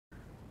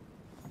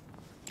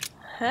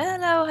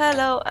Hello,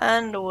 hello,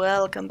 and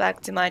welcome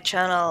back to my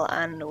channel,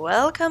 and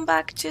welcome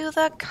back to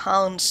the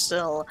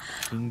council.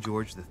 King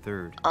George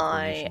III.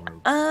 I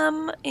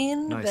am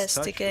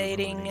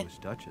investigating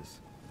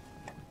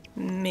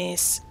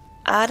Miss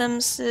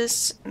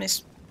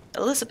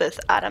Elizabeth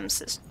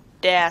Adams's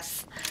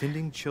death.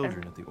 Tending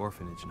children at the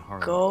orphanage in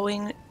Harlem.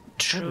 Going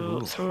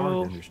Hard to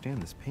understand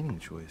this painting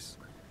choice.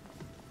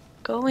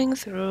 Going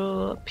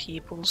through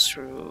people's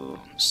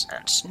rooms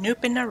and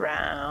snooping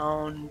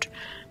around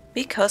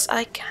because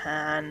I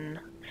can.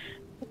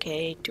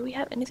 Okay, do we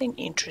have anything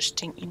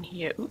interesting in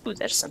here? Ooh,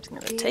 there's something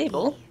on the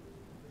table.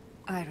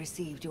 I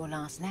received your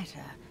last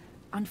letter.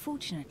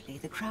 Unfortunately,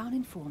 the Crown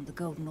informed the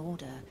Golden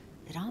Order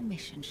that our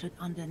mission should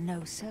under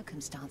no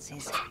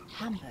circumstances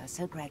hamper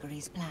Sir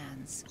Gregory's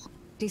plans.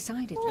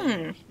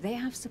 Decidedly, they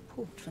have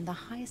support from the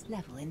highest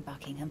level in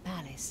Buckingham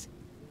Palace.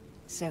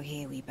 So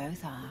here we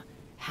both are,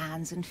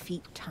 hands and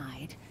feet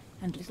tied,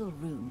 and little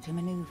room to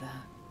maneuver.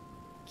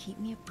 Keep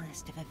me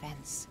abreast of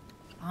events.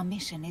 Our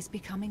mission is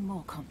becoming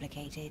more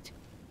complicated.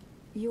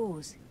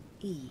 Yours,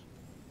 E.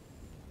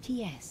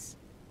 T.S.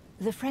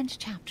 The French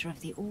chapter of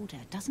the Order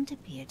doesn't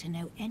appear to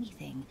know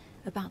anything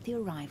about the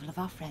arrival of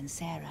our friend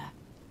Sarah.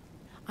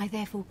 I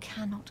therefore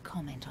cannot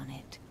comment on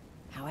it.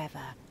 However,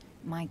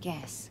 my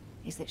guess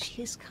is that she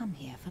has come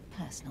here for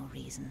personal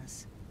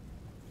reasons.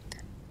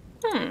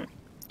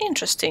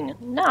 Interesting.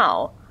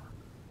 Now,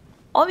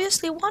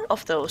 obviously one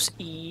of those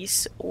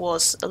E's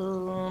was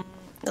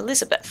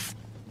Elizabeth,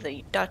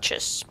 the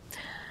Duchess.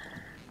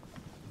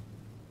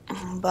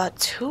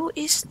 But who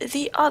is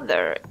the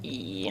other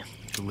E?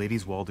 The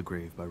Lady's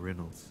Waldegrave by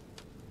Reynolds,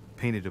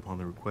 painted upon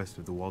the request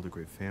of the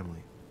Waldegrave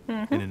family,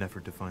 in an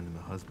effort to find them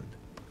a husband.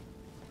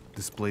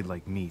 Displayed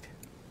like meat.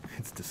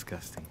 It's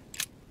disgusting.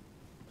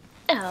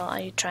 Oh, are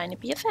you trying to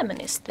be a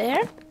feminist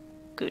there?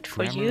 Good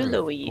for you,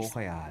 Louise.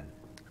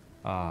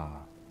 Ah,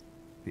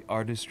 the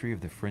artistry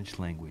of the French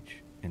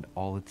language in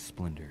all its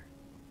splendor.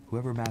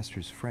 Whoever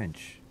masters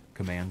French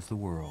commands the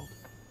world.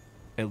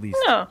 At least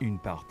une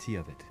partie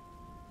of it.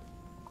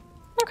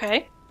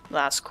 Okay,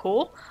 that's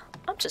cool.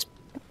 I'm just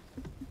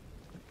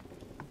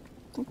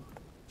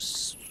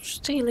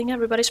stealing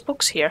everybody's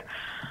books here.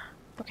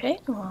 Okay,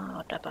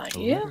 what about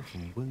you? A letter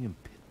from William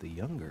Pitt the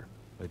Younger,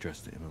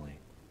 addressed to Emily.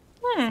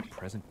 The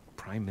present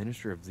Prime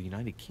Minister of the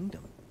United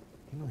Kingdom.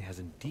 Emily has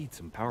indeed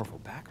some powerful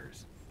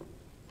backers.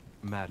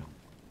 Madam.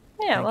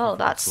 Yeah, well,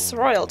 that's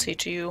royalty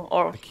to you,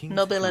 or the king's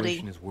nobility.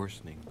 situation is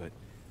worsening, but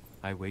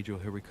I wager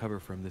he'll recover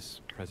from this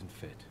present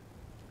fit.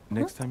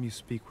 Next time you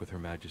speak with Her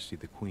Majesty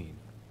the Queen,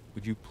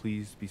 would you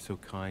please be so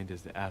kind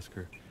as to ask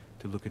her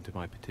to look into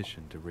my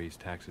petition to raise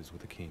taxes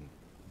with the king?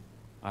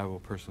 I will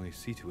personally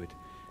see to it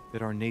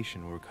that our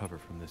nation will recover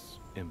from this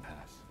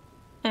impasse.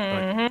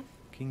 But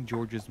King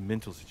George's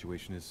mental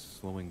situation is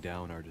slowing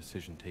down our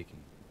decision-taking.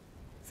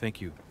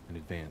 Thank you in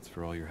advance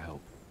for all your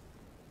help.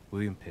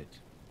 William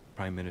Pitt,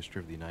 Prime Minister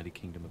of the United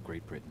Kingdom of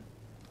Great Britain.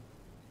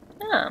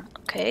 Ah,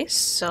 okay,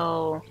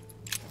 so...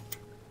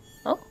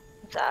 Oh,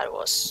 that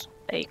was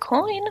a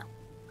coin.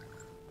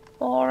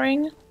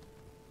 Boring.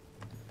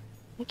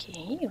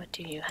 Okay, what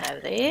do you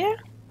have there?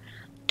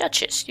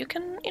 Duchess, you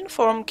can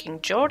inform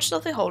King George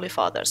of the Holy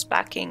Father's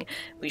backing.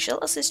 We shall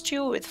assist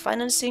you with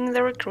financing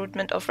the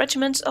recruitment of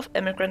regiments of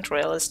emigrant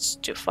royalists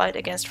to fight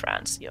against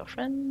France. Your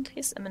friend,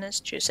 His Eminence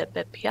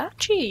Giuseppe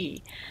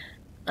Piaggi.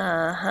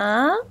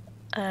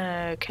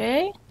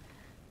 Okay.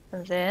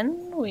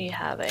 Then we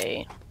have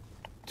a...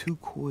 2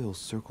 coils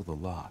circle the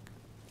lock.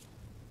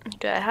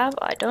 Do I have?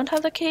 I don't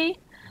have the key.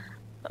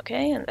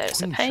 Okay, and there's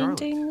Queen a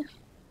painting. Charlotte.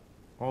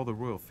 All the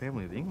royal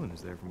family of England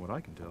is there from what I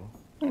can tell.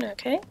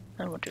 Okay,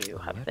 and what do you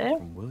have letter there?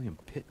 From William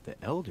Pitt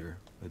the Elder,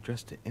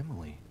 addressed to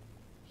Emily.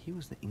 He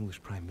was the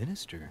English Prime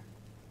Minister.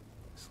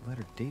 This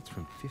letter dates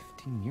from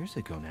 15 years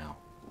ago now.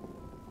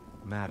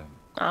 Madam.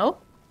 Oh?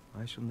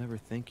 I shall never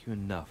thank you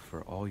enough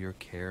for all your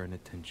care and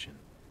attention.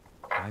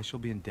 I shall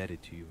be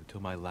indebted to you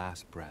until my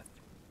last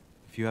breath.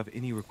 If you have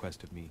any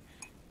request of me,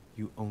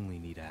 you only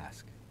need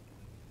ask.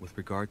 With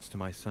regards to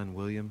my son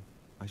William,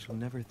 I shall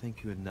never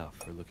thank you enough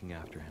for looking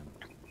after him.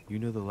 You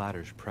know the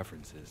latter's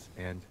preferences,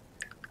 and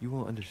you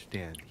will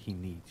understand he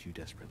needs you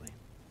desperately.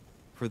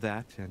 For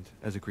that, and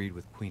as agreed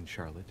with Queen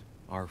Charlotte,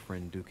 our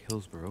friend Duke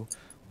Hillsborough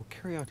will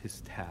carry out his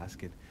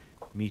task and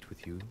meet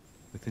with you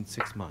within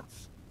 6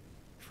 months.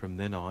 From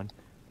then on,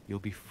 you'll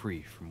be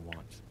free from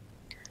want.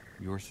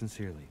 Yours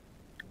sincerely,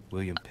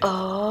 William Pitt,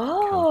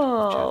 Count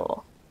of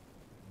Chatham.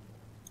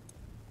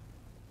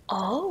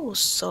 Oh,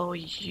 so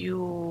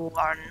you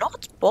are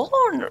not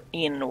born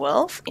in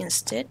wealth.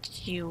 Instead,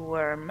 you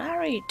were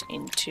married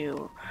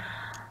into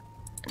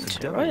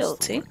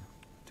royalty.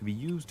 To be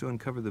used to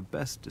uncover the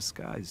best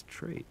disguised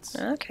traits.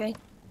 Okay.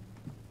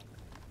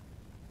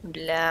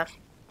 Blah.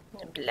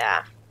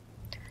 Blah.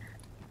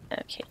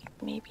 Okay,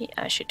 maybe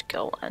I should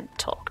go and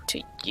talk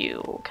to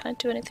you. Can I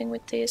do anything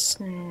with this?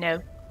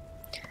 No.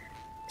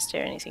 Is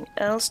there anything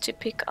else to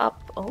pick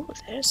up? Oh,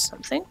 there's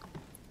something.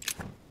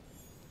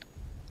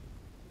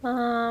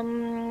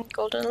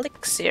 Golden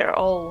elixir.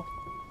 Oh.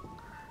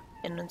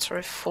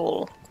 Inventory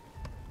full.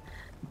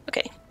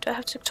 Okay, Do I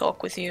have to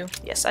talk with you?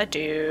 Yes, I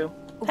do.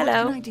 What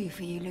Hello. can I do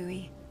for you,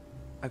 Louis?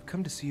 I've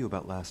come to see you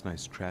about last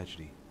night's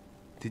tragedy.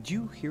 Did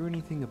you hear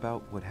anything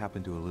about what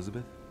happened to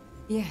Elizabeth?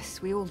 Yes,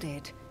 we all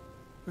did.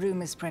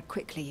 Rumors spread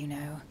quickly, you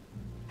know.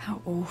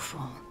 How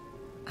awful.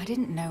 I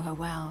didn't know her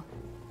well,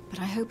 but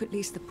I hope at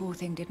least the poor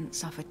thing didn't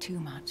suffer too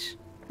much.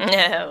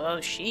 No,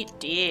 oh, she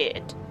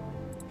did.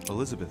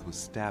 Elizabeth was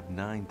stabbed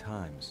 9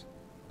 times.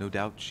 No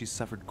doubt she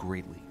suffered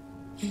greatly.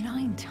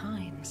 9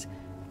 times?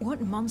 What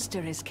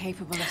monster is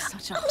capable of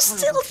such a I'm horrible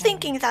still thing?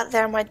 thinking that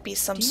there might be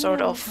some Do you sort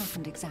know of what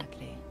happened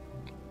exactly?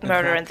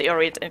 murder in fact, the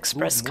Orient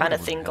Express Lord kind of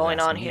Mortimer thing had going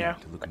asked on me here.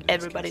 to look into this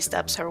Everybody case,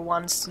 stabs her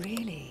once.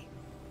 Really?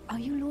 Are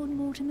you Lord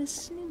Mortimer's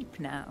snoop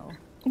now?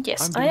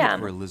 Yes, I'm I doing it am.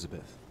 for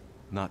Elizabeth,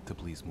 not to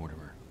please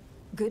Mortimer.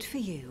 Good for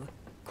you.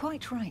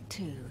 Quite right,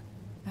 too.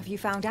 Have you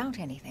found out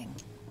anything?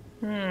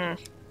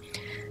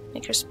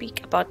 Make her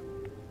speak about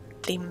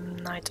the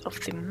night of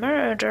the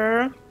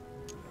murder.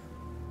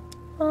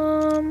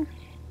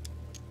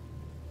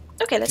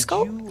 Okay, let's Did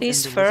go. you and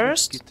These Elizabeth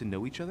first. get to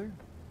know each other?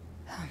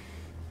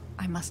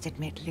 I must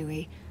admit,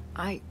 Louis,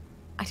 I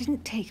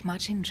didn't take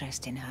much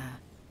interest in her.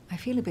 I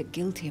feel a bit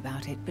guilty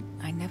about it, but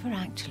I never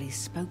actually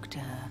spoke to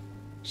her.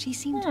 She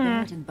seemed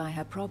burdened by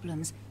her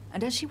problems,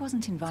 and as she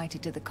wasn't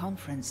invited to the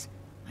conference,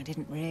 I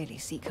didn't really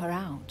seek her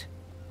out.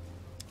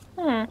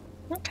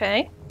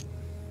 Okay.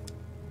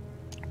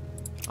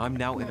 I'm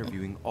now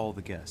interviewing all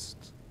the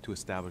guests to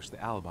establish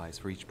the alibis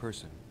for each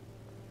person.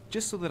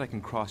 Just so that I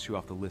can cross you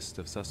off the list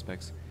of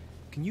suspects,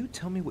 can you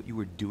tell me what you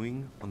were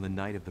doing on the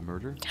night of the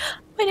murder?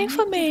 Waiting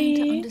for I need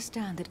to me.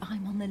 understand that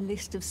I'm on the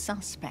list of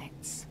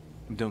suspects.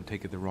 Don't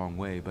take it the wrong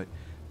way, but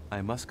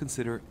I must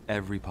consider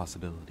every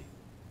possibility.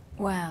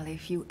 Well,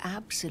 if you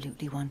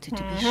absolutely wanted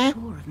to be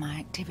sure of my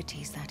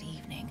activities that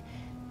evening,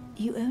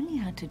 you only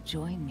had to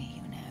join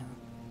me, you know.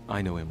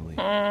 I know, Emily.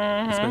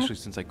 Especially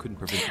since I couldn't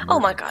prevent the murder, Oh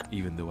my God.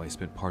 even though I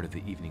spent part of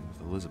the evening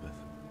with Elizabeth.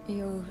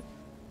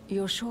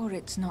 You're sure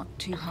it's not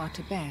too hard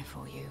to bear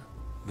for you?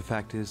 The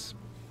fact is,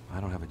 I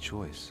don't have a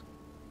choice.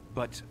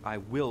 But I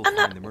will I'm find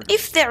not. the murderer.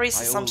 If there is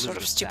I owe some sort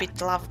of Elizabeth stupid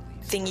that. love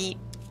thingy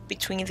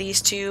between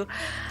these two,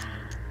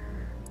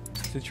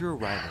 Since your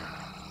arrival,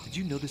 did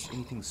you notice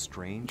anything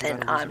strange then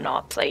about I'm Elizabeth?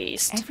 not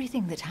pleased.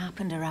 Everything that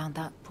happened around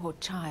that poor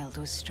child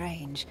was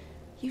strange.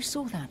 You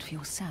saw that for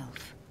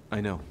yourself.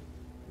 I know.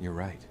 You're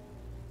right.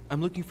 I'm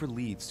looking for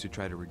leads to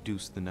try to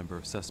reduce the number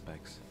of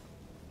suspects.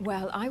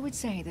 Well, I would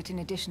say that in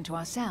addition to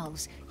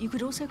ourselves, you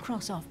could also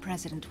cross off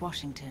President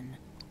Washington.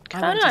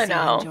 Kinda I went to see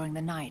know. him during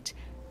the night.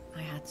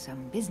 I had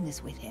some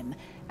business with him,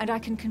 and I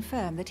can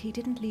confirm that he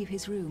didn't leave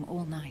his room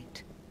all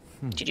night.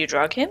 Did you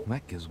drug him?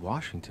 That gives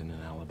Washington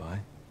an alibi.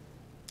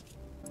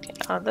 Okay,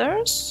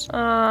 others?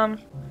 That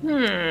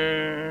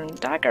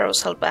girl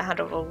was held by the hand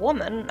of a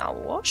woman. Now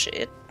was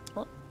it?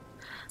 What?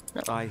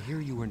 I hear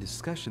you were in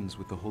discussions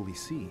with the Holy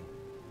See.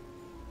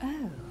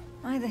 Oh,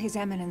 either His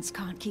Eminence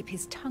can't keep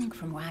his tongue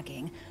from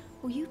wagging,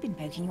 or you've been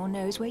poking your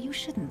nose where you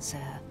shouldn't,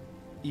 sir.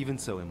 Even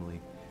so,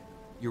 Emily,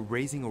 you're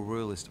raising a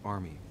royalist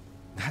army.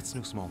 That's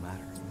no small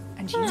matter.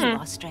 And you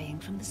are straying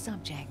from the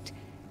subject.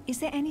 Is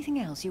there anything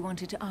else you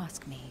wanted to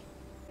ask me?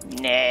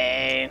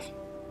 No.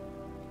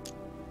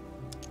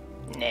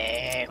 No.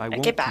 I won't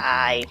Okay, keep you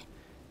bye. long.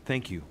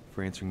 Thank you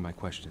for answering my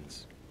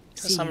questions.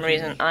 For See some you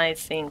reason, later. I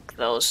think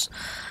those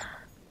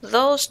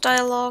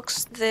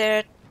dialogues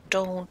there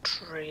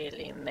don't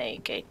really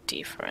make a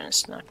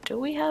difference. Now, do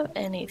we have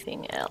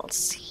anything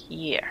else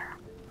here?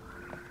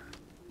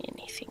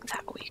 Anything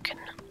that we can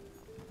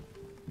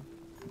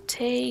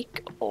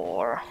take,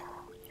 or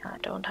I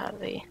don't have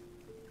the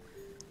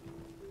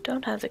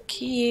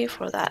key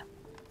for that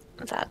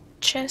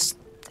chest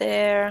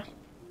there.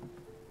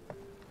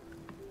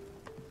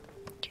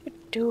 You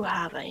do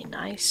have a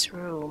nice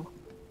room.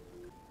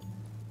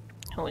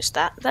 Who is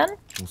that then?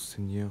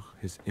 Monseigneur,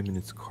 His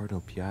Eminence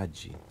Cardinal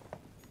Piaggi.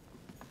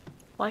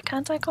 Why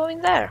can't I go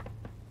in there?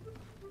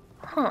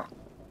 Huh.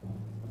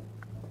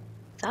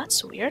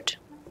 That's weird.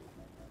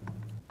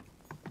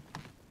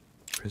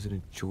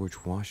 President George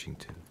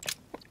Washington.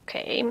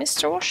 Okay,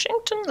 Mr.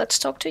 Washington, let's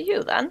talk to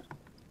you then.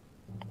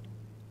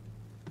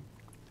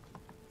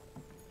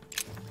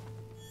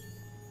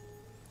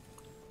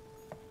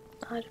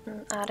 I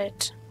didn't add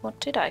it. What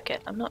did I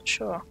get? I'm not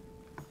sure.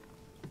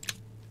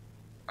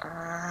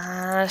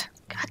 God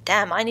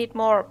damn, I need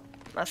more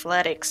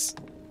athletics.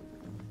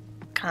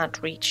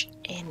 Can't reach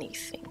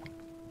anything.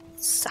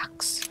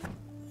 Sucks.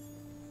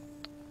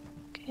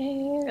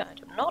 Okay, I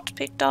do not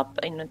picked up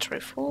inventory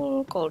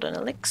full, golden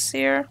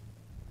elixir.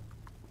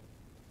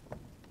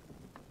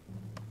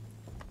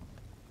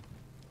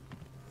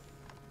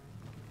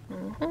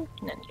 And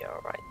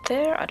you're right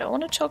there. I don't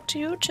want to talk to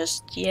you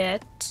just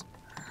yet.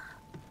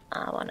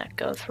 I want to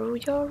go through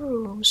your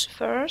rooms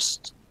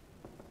first.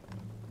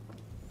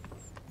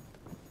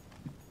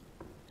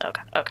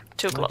 Okay,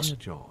 too My close. dear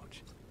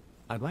George,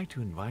 I'd like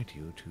to invite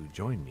you to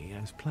join me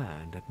as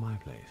planned at my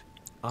place.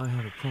 I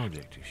have a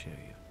project to show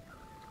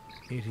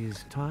you. It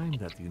is time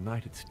that the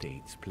United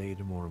States played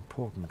a more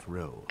important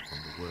role on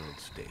the world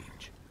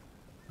stage.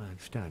 I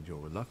understand your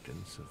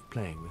reluctance of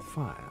playing with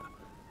fire.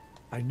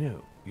 I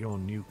know your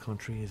new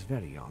country is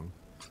very young,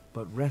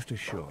 but rest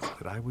assured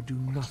that I would do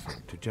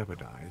nothing to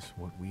jeopardize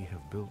what we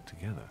have built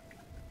together.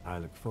 I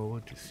look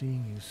forward to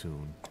seeing you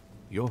soon.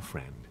 Your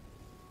friend,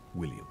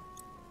 William.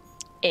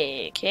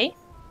 Okay.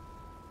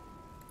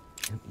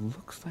 It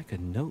looks like a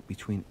note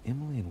between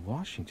Emily and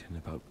Washington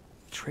about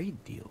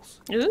trade deals.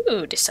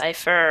 Ooh,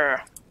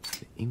 decipher.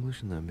 The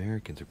English and the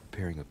Americans are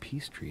preparing a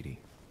peace treaty.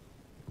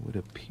 It would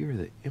appear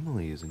that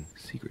Emily is in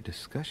secret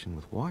discussion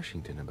with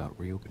Washington about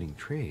reopening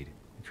trade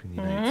between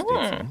the United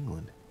States and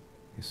England.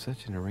 If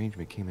such an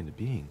arrangement came into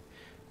being,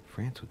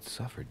 France would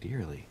suffer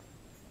dearly.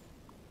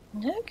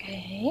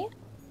 Okay.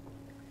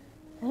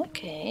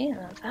 Okay,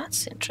 now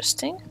that's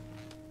interesting.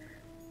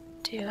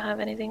 Do you have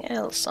anything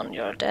else on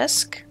your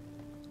desk?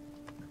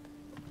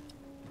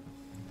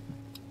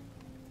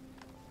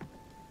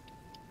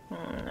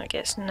 I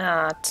guess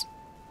not.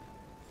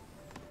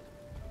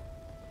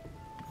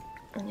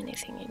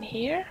 Anything in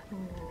here?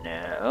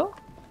 No.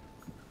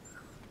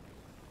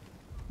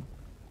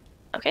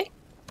 Okay.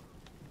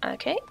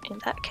 Okay, in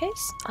that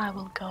case, I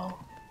will go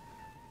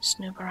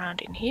snoop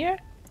around in here.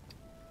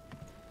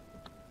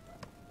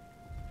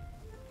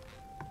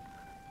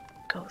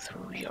 Go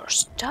through your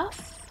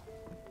stuff.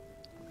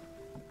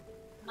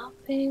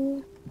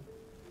 Nothing.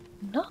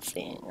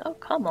 Nothing. Oh,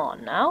 come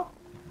on now.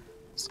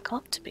 There's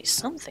got to be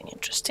something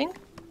interesting.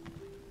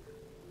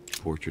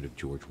 Portrait of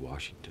George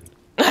Washington.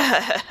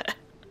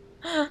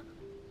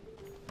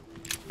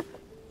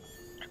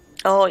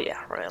 Oh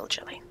yeah, royal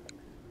jelly.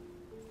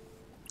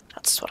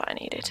 That's what I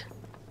needed.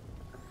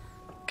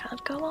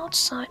 Can't go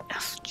outside.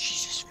 Oh,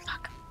 Jesus,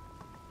 fuck.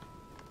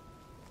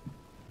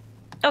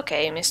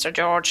 Okay, Mr.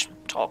 George,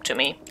 talk to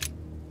me.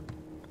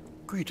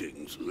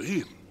 Greetings,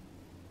 Lee.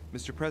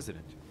 Mr.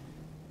 President,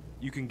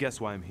 you can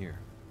guess why I'm here.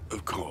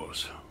 Of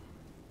course.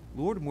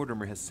 Lord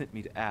Mortimer has sent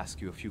me to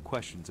ask you a few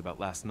questions about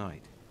last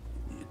night.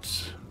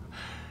 It's...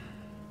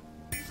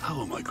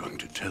 How am I going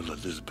to tell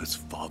Elizabeth's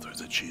father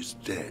that she's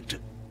dead?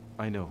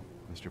 I know,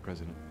 Mr.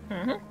 President.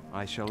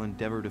 I shall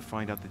endeavor to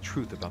find out the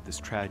truth about this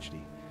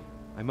tragedy.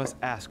 I must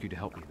ask you to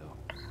help me, though.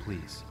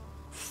 Please.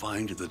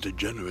 Find the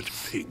degenerate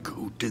pig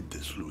who did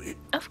this, Louis.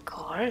 Of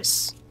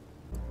course.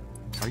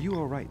 Are you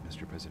all right,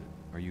 Mr. President?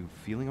 Are you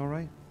feeling all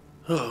right?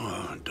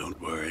 Oh, don't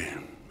worry.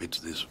 It's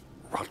this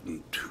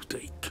rotten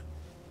toothache.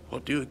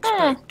 What do you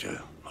expect?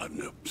 I'm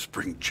no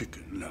spring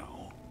chicken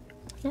now.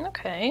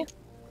 Okay.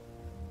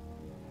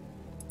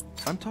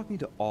 I'm talking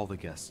to all the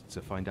guests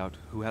to find out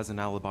who has an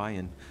alibi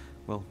and,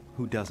 well,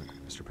 who doesn't,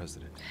 Mr.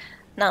 President.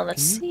 Now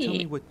let's Can you tell me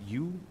see what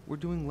you were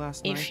doing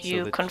last night? if so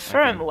you that I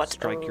confirm can what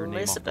strike your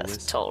name off the Elizabeth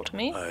list? told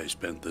me. I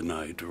spent the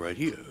night right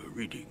here,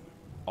 reading.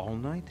 All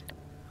night?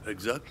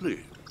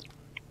 Exactly.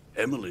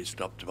 Emily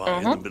stopped by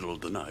in the middle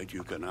of the night.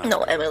 You can ask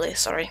No, her. Emily,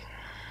 sorry.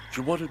 She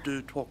wanted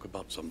to talk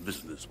about some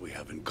business we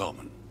have in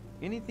common.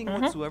 Anything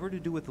whatsoever to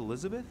do with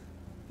Elizabeth?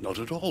 Not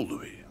at all,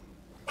 Louis.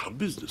 A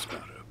business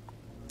matter.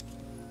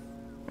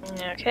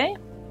 Okay.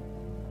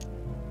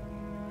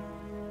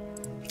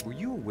 Were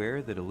you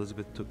aware that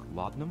Elizabeth took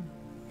laudanum?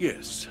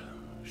 Yes,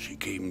 she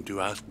came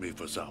to ask me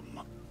for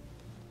some.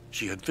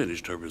 She had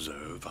finished her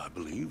reserve, I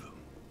believe.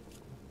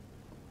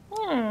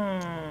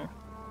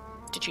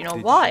 Did you know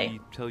Did why? she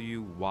tell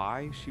you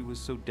why she was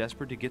so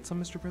desperate to get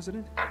some, Mr.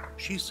 President?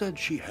 She said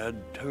she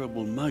had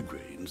terrible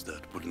migraines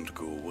that wouldn't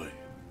go away.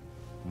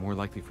 More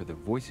likely for the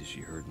voices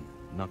she heard,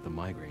 not the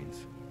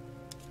migraines.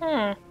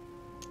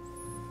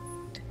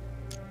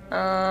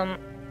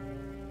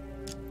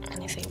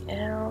 Anything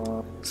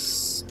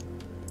else?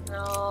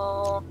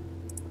 No.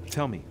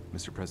 Tell me,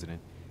 Mr.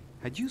 President,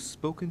 had you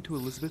spoken to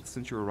Elizabeth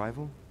since your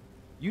arrival?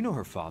 You know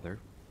her father.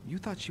 You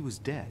thought she was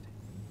dead.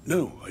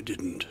 No, I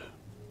didn't.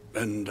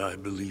 And I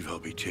believe I'll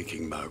be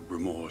taking my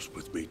remorse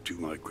with me to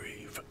my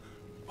grave.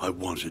 I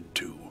wanted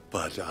to,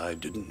 but I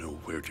didn't know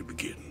where to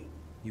begin.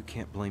 You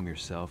can't blame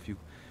yourself. You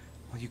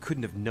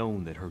couldn't have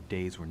known that her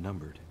days were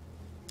numbered.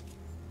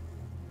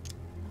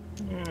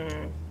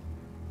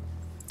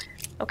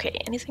 Okay,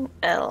 anything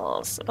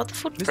else about the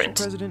footprint?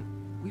 Mr. President,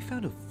 we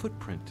found a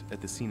footprint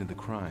at the scene of the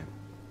crime.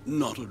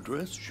 Not a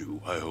dress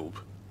shoe, I hope.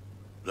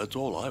 That's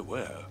all I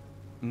wear.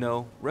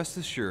 No, rest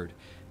assured.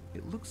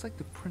 It looks like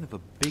the print of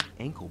a big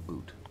ankle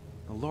boot.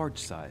 A large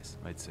size,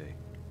 I'd say.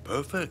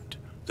 Perfect.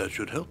 That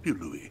should help you,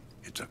 Louis.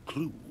 It's a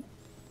clue.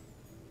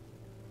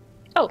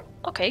 Oh,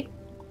 okay.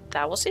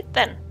 That was it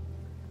then.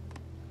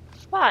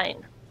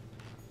 Fine.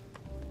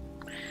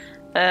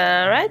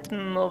 Right,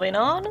 moving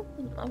on.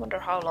 I wonder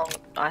how long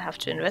I have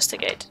to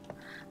investigate.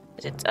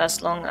 Is it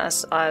as long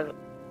as I've...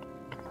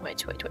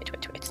 Wait.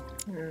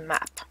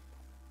 Map.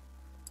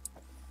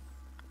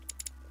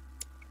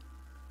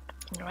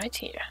 Right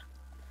here.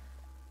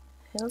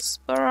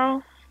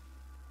 Hillsborough.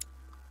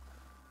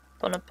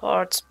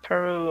 Bonaparte,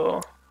 Peru.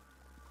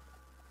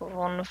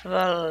 Von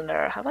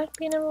Wellner. Have I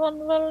been in Von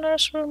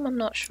Wellner's room? I'm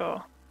not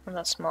sure. And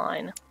that's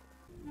mine.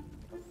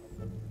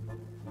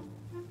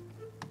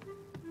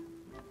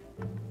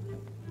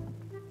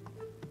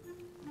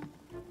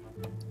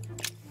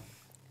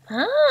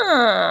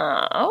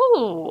 Ah,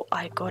 oh,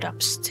 I got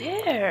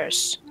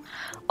upstairs.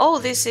 Oh,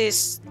 this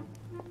is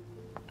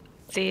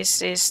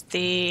This is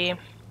the...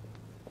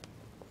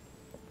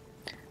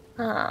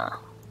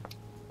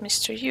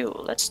 Mr. Yu,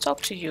 let's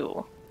talk to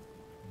you.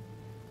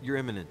 Your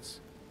Eminence,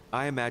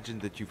 I imagine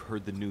that you've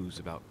heard the news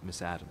about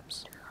Miss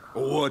Adams.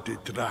 What a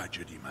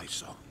tragedy, my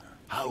son.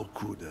 How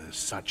could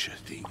such a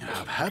thing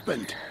have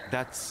happened?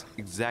 That's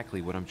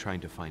exactly what I'm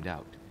trying to find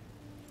out.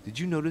 Did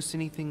you notice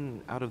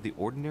anything out of the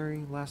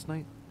ordinary last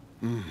night?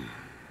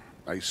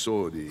 I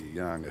saw the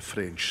young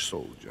French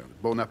soldier,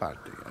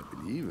 Bonaparte, I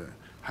believe,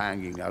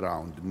 hanging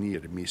around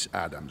near Miss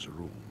Adams'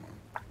 room.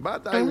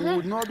 But I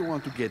would not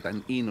want to get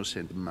an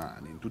innocent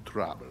man into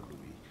trouble,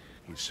 Louis.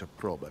 It's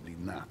probably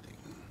nothing.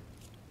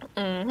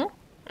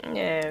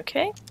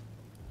 Okay.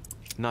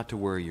 Not to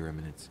worry, Your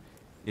Eminence.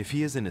 If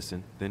he is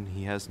innocent, then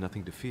he has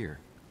nothing to fear.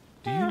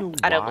 Do you know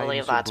I don't why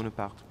believe Monsieur that.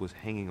 Bonaparte was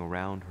hanging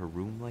around her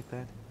room like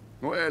that?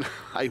 Well,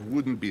 I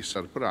wouldn't be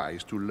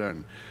surprised to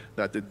learn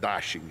that the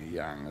dashing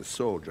young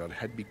soldier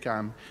had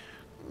become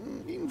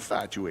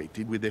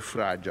infatuated with a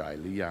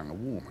fragile young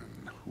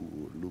woman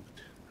who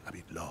looked a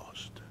bit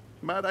lost.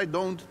 But I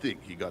don't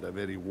think he got a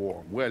very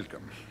warm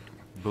welcome.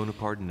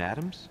 Bonaparte and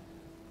Adams?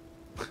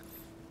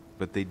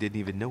 But they didn't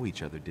even know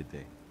each other, did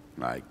they?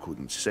 I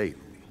couldn't say,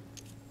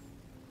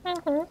 Louis.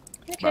 Okay,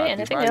 But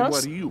anything if I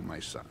else? were you, my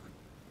son,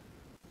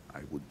 I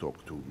would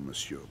talk to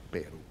Monsieur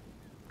Peru.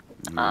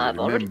 I've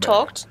already Remember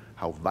talked.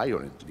 how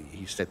violently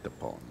he set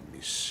upon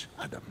Miss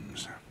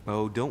Adams.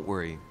 Oh, don't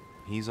worry.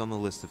 He's on the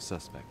list of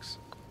suspects.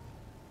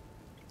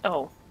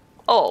 Oh.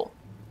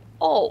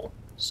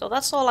 So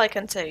that's all I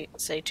can say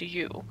to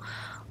you.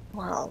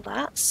 Well,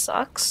 that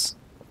sucks.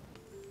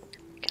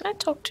 Can I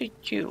talk to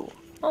you?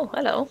 Oh,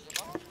 hello.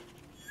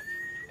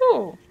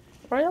 Ooh,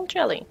 royal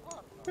jelly.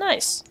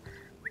 Nice.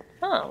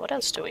 What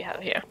else do we have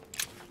here?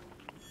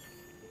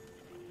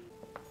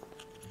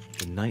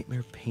 The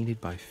nightmare painted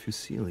by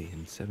Fuseli in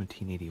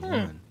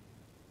 1781.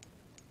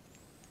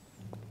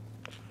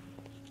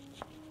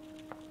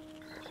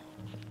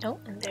 Oh,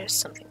 and there's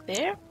something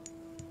there.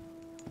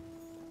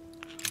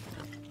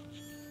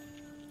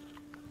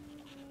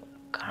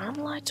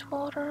 Carmelite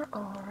water,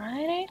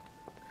 alrighty.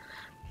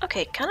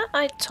 Okay, can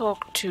I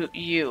talk to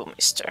you,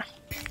 mister?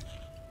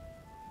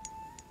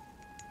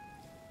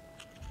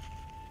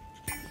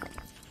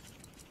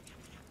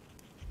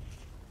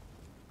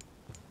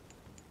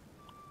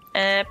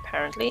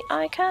 Apparently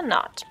I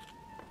cannot.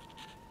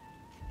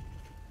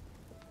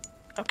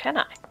 Or can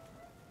I?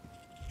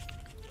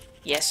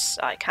 Yes,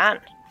 I can.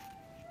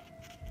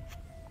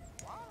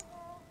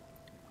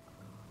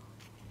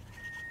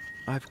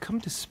 I've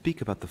come to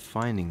speak about the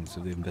findings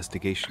of the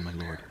investigation, my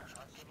lord.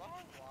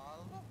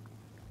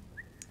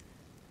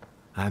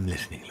 I'm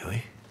listening,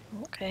 Louis.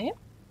 Okay.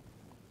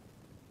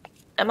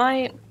 Am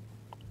I...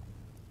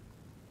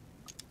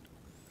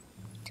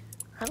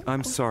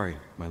 I'm sorry,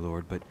 my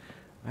lord, but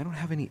I don't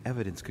have any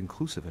evidence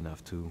conclusive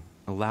enough to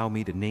allow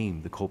me to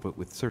name the culprit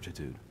with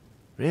certitude.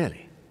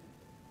 Really?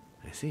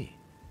 I see.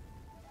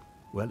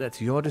 Well,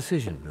 that's your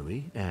decision,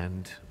 Louis,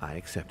 and I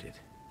accept it.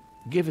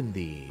 Given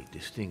the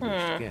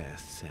distinguished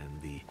guests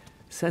and the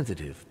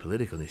sensitive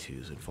political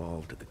issues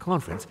involved at the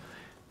conference,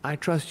 I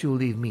trust you'll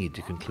leave me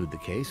to conclude the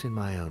case in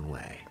my own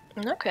way.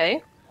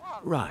 Okay.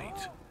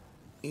 Right.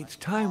 It's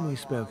time we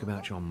spoke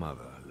about your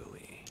mother,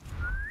 Louis.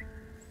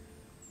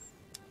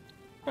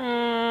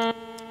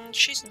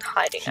 She's in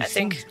hiding, I She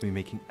think. seems to be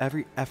making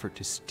every effort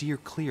to steer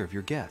clear of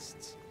your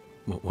guests.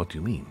 What do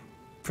you mean?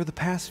 For the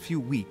past few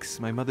weeks,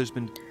 my mother's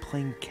been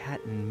playing cat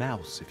and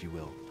mouse, if you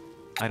will.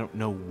 I don't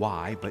know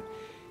why, but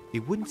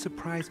it wouldn't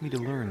surprise me to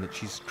learn that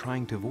she's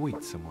trying to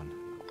avoid someone.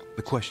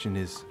 The question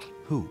is,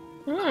 who?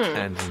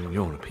 And in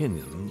your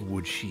opinion,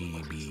 would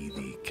she be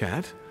the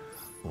cat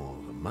or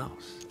the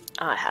mouse?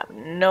 I have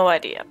no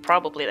idea.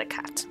 Probably the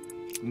cat.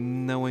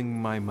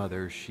 Knowing my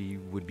mother, she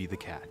would be the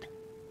cat.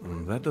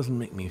 That doesn't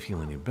make me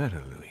feel any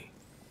better, Louis.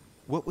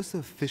 What was the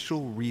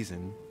official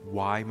reason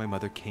why my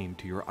mother came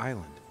to your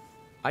island?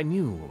 I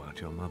knew about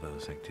your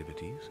mother's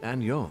activities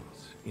and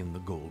yours in the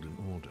Golden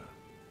Order.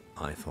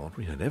 I thought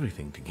we had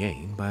everything to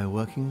gain by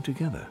working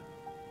together.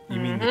 You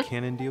mean the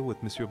cannon deal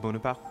with Monsieur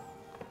Bonaparte?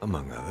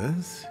 Among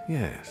others,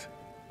 yes.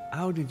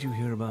 How did you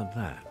hear about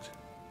that?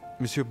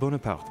 Monsieur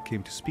Bonaparte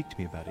came to speak to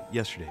me about it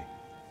yesterday,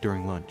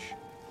 during lunch.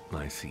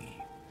 I see.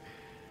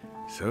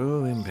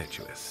 So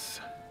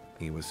impetuous.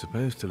 He was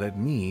supposed to let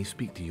me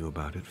speak to you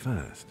about it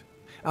first.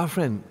 Our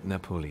friend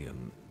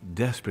Napoleon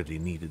desperately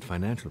needed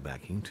financial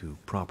backing to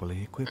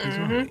properly equip his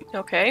army.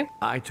 Okay.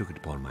 I took it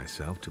upon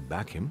myself to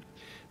back him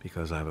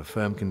because I have a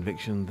firm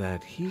conviction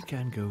that he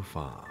can go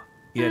far.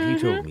 Yet he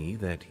told me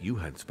that you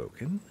had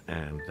spoken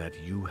and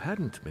that you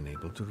hadn't been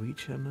able to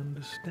reach an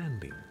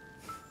understanding.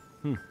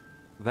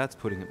 That's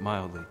putting it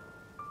mildly.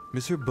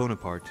 Monsieur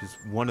Bonaparte is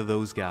one of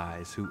those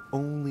guys who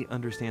only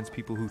understands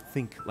people who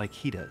think like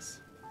he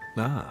does.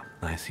 Ah,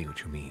 I see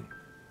what you mean.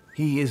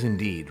 He is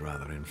indeed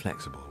rather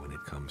inflexible when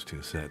it comes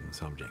to certain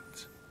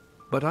subjects.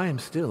 But I am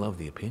still of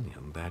the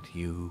opinion that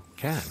you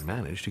can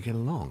manage to get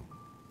along.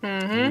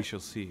 We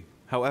shall see.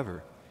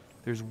 However,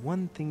 there's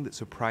one thing that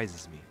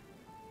surprises me.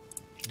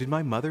 Did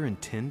my mother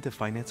intend to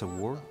finance a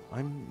war?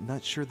 I'm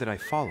not sure that I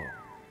follow.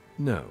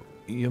 No,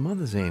 your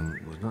mother's aim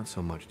was not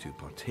so much to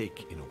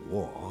partake in a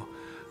war,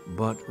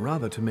 but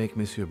rather to make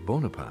Monsieur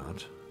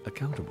Bonaparte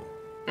accountable.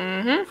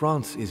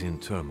 France is in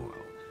turmoil,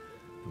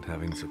 and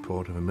having the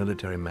support of a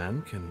military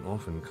man can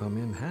often come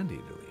in handy,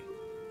 Louis.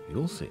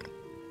 You'll see.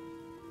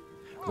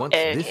 Once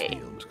this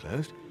deal was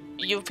closed,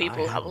 you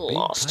people I have big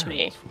lost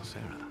me. plans for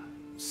Sarah.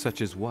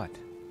 Such as what?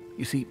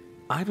 You see,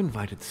 I've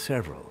invited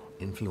several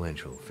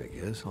influential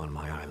figures on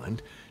my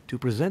island to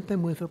present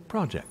them with a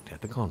project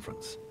at the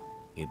conference.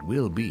 It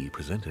will be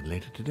presented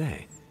later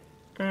today.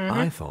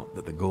 I thought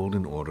that the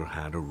Golden Order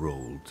had a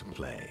role to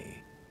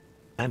play.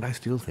 And I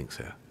still think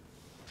so.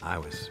 I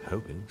was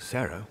hoping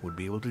Sarah would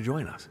be able to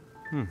join us.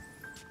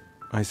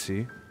 I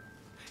see.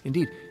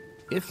 Indeed,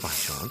 if by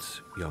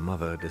chance your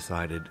mother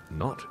decided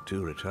not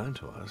to return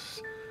to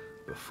us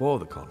before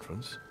the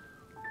conference,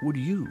 would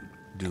you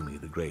do me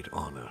the great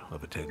honor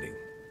of attending?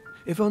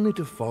 If only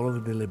to follow the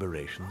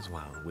deliberations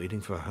while waiting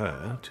for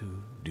her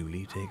to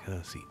duly take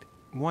her seat.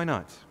 Why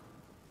not?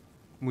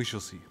 We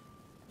shall see.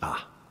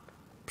 Ah,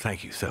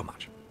 thank you so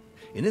much.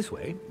 In this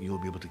way, you'll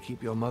be able to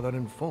keep your mother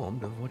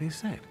informed of what is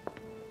said.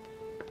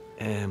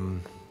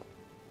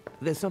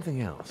 There's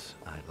something else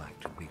I'd like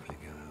to briefly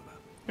go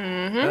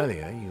over.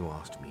 Earlier, you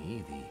asked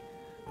me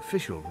the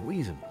official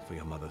reason for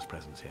your mother's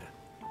presence here.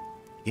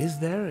 Is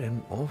there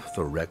an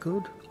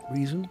off-the-record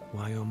reason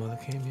why your mother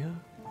came here?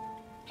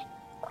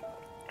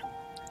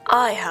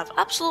 I have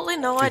absolutely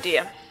no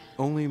idea.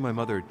 Only my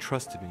mother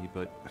trusted me,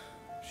 but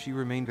she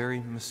remained very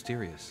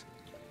mysterious.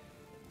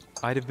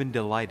 I'd have been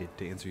delighted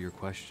to answer your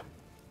question.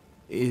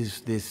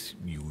 Is this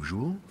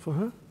usual for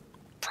her?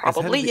 Probably,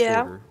 As head of the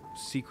yeah. order,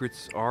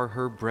 secrets are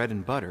her bread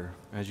and butter,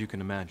 as you can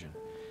imagine.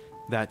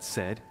 That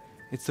said,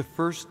 it's the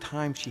first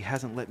time she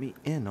hasn't let me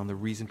in on the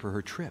reason for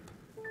her trip.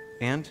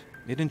 And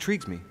it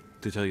intrigues me,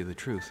 to tell you the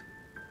truth.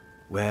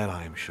 Well,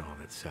 I'm sure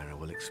that Sarah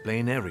will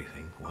explain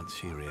everything once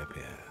she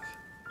reappears.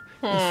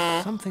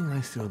 There's something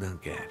I still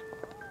don't get.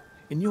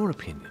 In your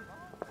opinion,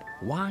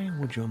 why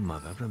would your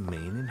mother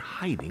remain in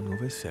hiding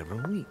over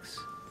several weeks?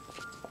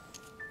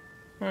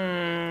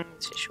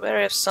 She's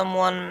wary of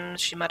someone.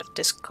 She might have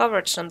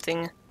discovered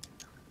something.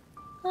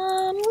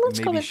 Let's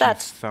go Maybe with she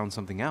that. found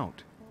something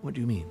out. What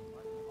do you mean?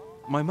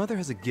 My mother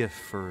has a gift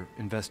for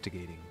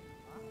investigating.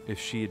 If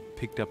she had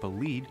picked up a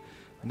lead,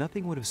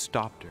 nothing would have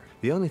stopped her.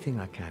 The only thing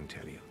I can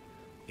tell you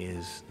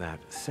is that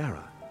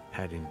Sarah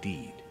had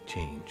indeed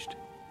changed.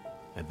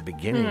 At the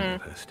beginning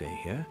of her stay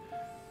here,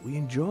 we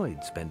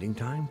enjoyed spending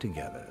time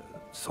together,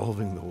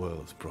 solving the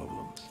world's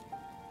problems.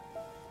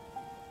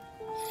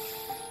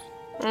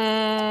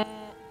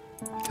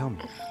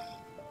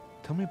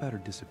 Tell me about her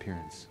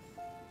disappearance.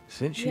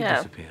 Since she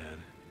disappeared,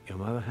 your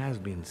mother has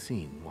been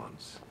seen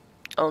once.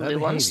 Only Her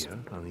once.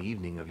 behavior on the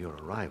evening of your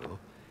arrival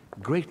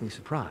greatly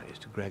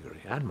surprised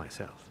Gregory and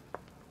myself.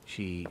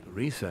 She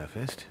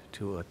resurfaced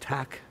to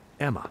attack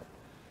Emma,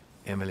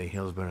 Emily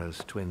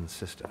Hillsborough's twin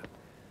sister.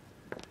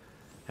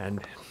 And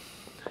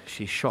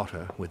she shot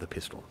her with a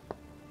pistol.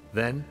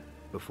 Then,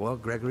 before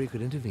Gregory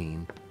could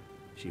intervene,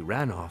 she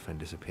ran off and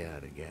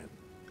disappeared again.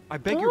 I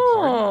beg your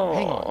pardon?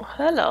 Hang on.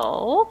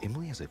 Hello.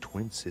 Emily has a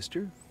twin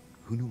sister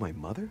who knew my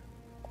mother?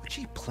 What's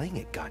she playing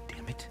at,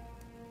 goddammit?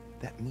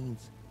 That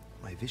means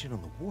my vision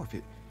on the wharf,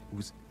 it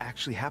was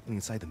actually happening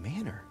inside the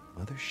manor.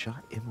 Mother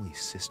shot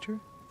Emily's sister?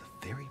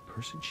 The very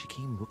person she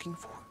came looking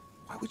for?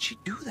 Why would she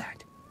do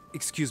that?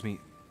 Excuse me,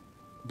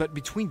 but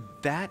between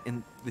that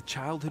and the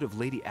childhood of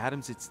Lady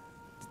Adams,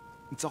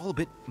 it's all a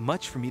bit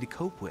much for me to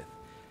cope with.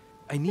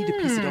 I need to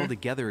piece it all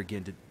together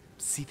again to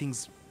see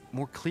things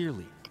more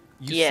clearly.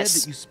 You said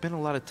that you spent a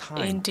lot of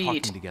time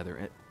talking together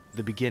at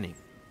the beginning.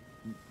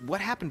 What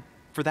happened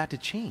for that to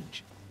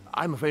change?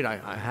 I'm afraid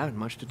I haven't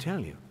much to tell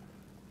you.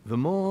 The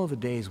more the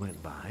days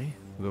went by,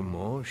 the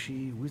more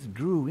she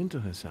withdrew into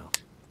herself.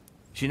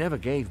 She never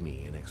gave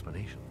me an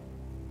explanation,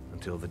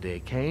 until the day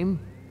came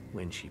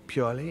when she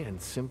purely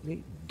and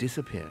simply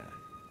disappeared.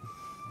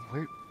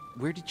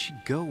 Where did she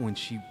go when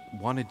she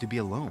wanted to be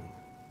alone?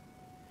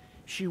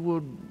 She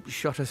would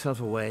shut herself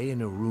away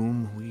in a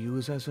room we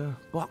use as a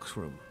box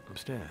room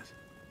upstairs.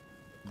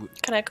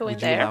 Can I go in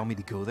Would you there? allow me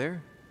to go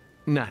there?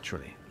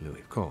 Naturally, Louis,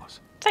 of course.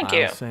 Thank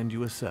you. I'll send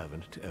you a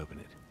servant to open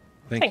it.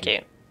 Thank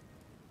you.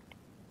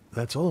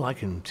 That's all I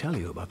can tell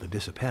you about the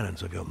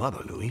disappearance of your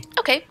mother, Louis.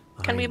 Okay,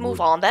 can we move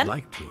would on then?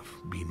 like to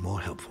have been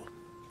more helpful.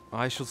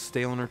 I shall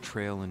stay on her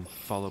trail and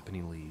follow up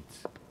any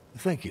leads.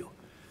 Thank you.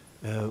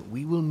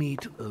 We will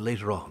meet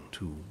later on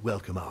to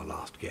welcome our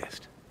last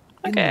guest.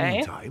 In Okay. the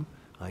meantime,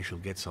 I shall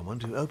get someone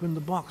to open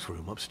the box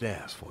room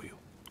upstairs for you.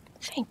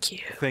 Thank you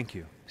Thank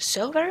you.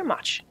 so very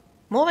much.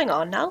 Moving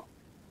on now.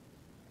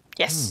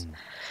 Yes.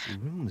 The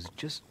room is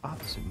just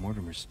opposite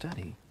Mortimer's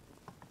study.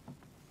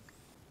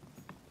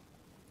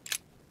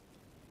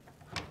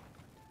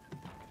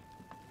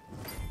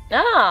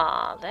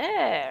 Ah,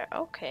 there.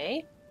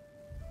 Okay.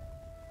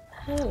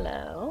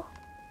 Hello.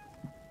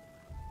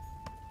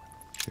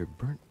 There are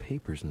burnt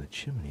papers in the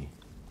chimney.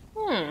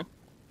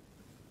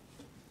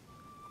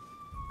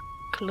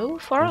 Clue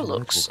for our There's a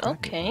looks. legible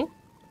fragment, Okay.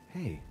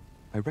 Hey,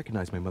 I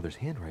recognize my mother's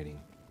handwriting.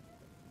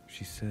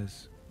 She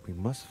says, We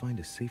must find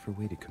a safer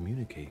way to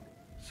communicate.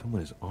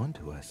 Someone is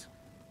onto us.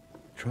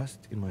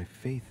 Trust in my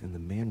faith in the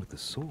man with the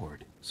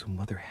sword. So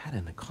Mother had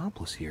an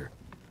accomplice here.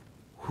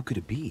 Who could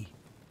it be?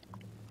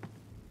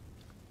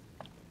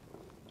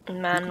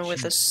 Man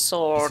with a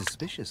sword. Be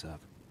suspicious of.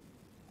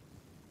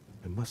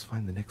 I must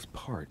find the next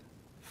part.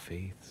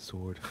 Faith,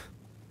 sword.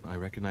 I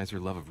recognize her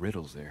love of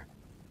riddles there.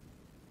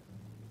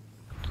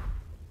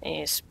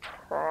 Is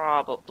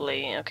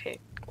probably okay.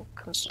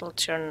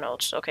 Consult your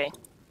notes. Okay,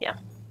 yeah,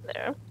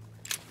 there.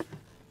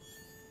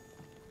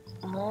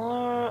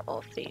 More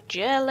of the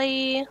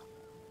jelly.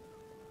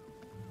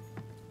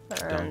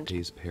 And...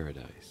 Dante's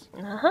Paradise.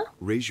 Uh-huh.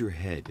 Raise your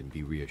head and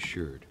be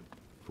reassured,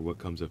 for what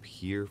comes up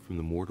here from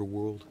the mortal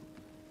world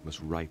must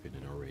ripen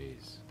in our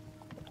rays.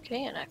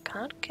 Okay, and I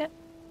can't get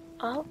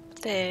up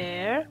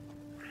there.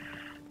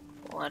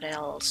 What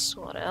else?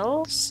 What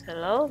else?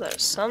 Hello,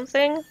 there's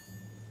something.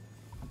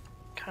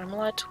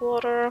 Carmelite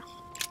water.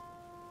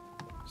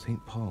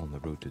 St. Paul on the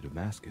road to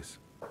Damascus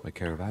by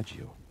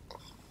Caravaggio.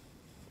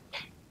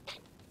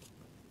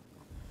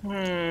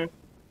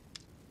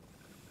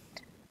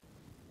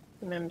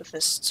 Remember the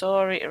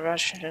story,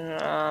 Russian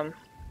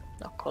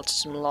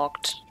occultism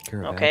locked.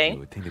 Caravaggio Okay.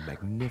 attained a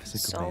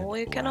magnificent So command of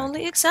we can black.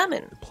 only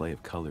examine. The play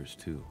of colors,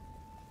 too.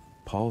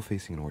 Paul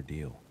facing an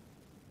ordeal.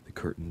 The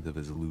curtains of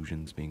his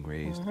illusions being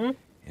raised,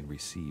 and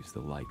receives the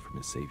light from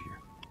his Savior.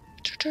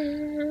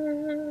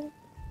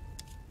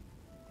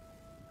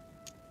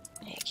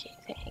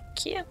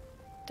 Thank you.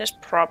 There's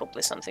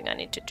probably something I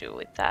need to do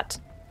with that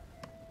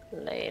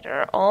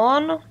later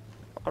on,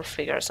 or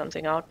figure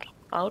something out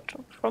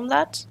from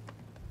that.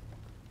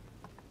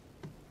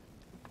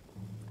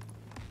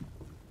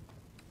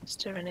 Is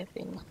there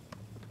anything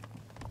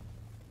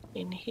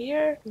in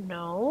here?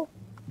 No.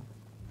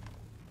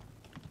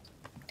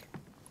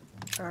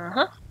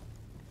 Uh-huh.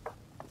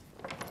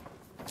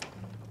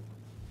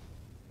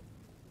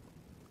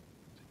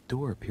 The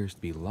door appears to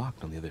be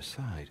locked on the other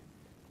side.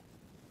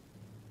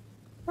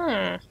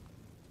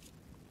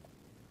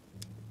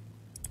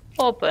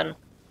 Open.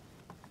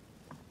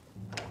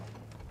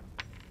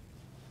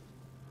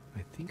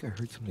 I think I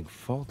heard something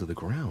fall to the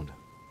ground.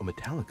 A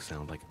metallic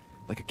sound,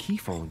 like a key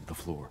falling to the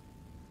floor.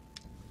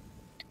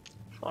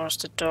 Force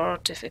the door,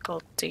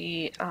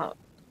 difficulty. Oh,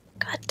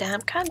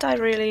 goddamn, can't I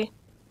really?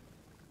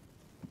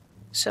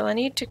 So I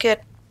need to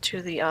get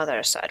to the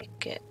other side.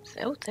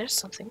 Oh, there's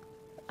something.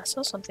 I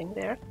saw something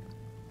there.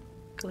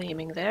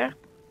 Gleaming there.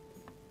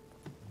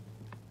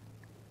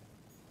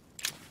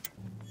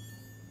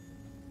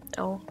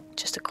 Oh,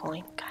 just a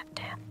coin.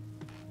 Goddamn.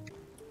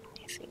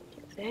 Anything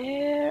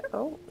there?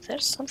 Oh,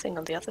 there's something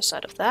on the other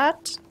side of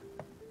that.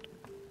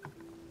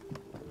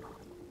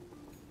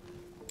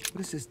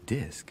 What is this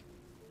disc?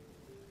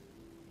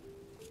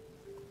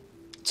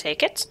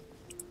 Take it.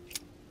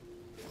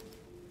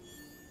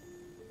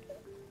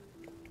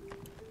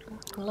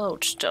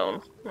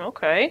 Lodestone.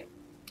 Okay.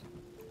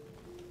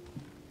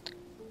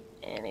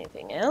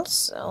 Anything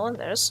else? Oh, and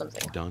there's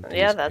something. Dante's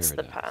Yeah, that's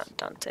Paradise. the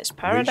Dante's Raise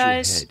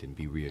Paradise. your head and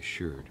be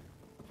reassured,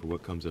 for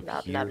what comes up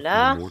Blah, here blah, from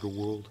blah. the mortal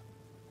world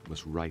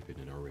must ripen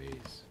in our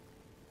rays.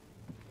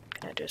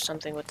 Can I do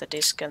something with the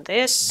disc and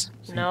this?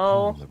 St.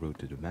 Paul on No. the road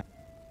to Damascus.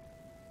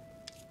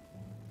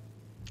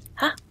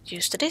 Huh?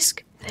 Use the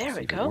disc. There we See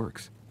if it go.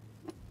 works.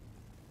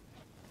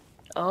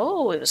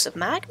 Oh, it was a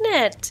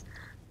magnet.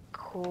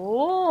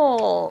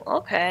 Cool.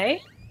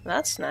 Okay.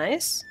 That's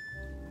nice.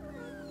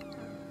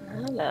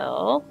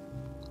 Hello.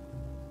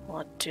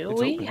 What do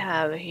It's we open.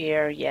 have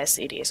here? Yes,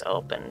 it is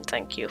open.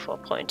 Thank you for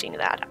pointing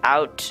that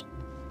out.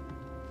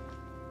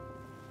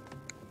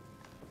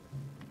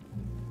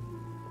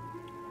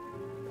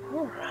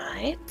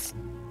 Alright.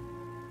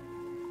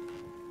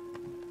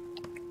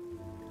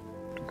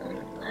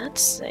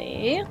 Let's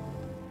see.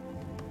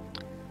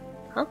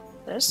 Huh?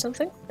 There's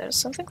something. There's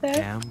something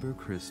there. Amber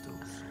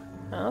crystals.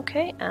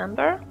 Okay,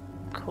 amber.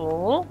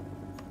 Cool.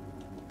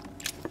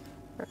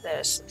 And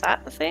there's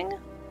that thing.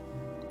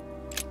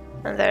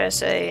 And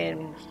there's a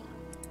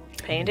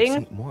painting.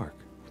 Saint Mark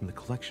from the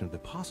collection of the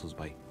Apostles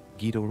by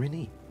Guido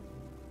Reni.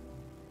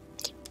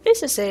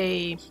 This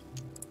is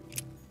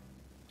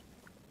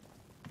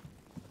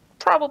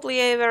probably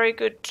a very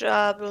good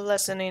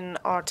lesson in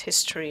art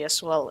history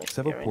as well.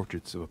 Several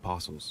portraits of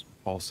apostles,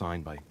 all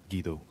signed by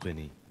Guido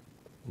Reni.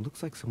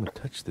 Looks like someone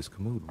touched this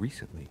commode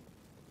recently.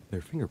 There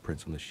are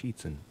fingerprints on the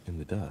sheets and in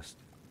the dust.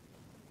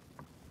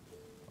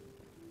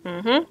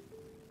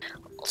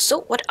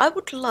 So what I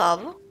would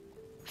love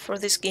for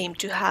this game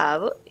to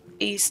have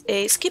is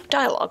a skip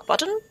dialogue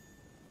button.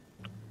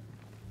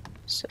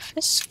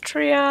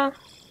 Sophistria.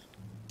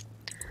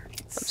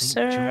 Saint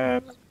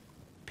Observe. John,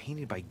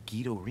 painted by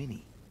Guido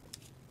Reni.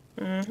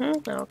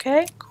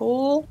 Okay,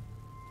 cool.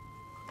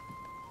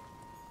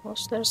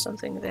 Was there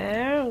something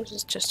there? Was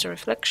it just a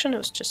reflection? It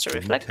was just a The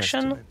New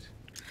reflection. Testament.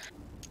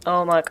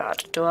 Oh my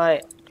god, do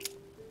I...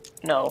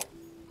 No.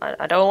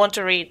 I don't want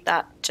to read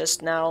that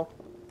just now.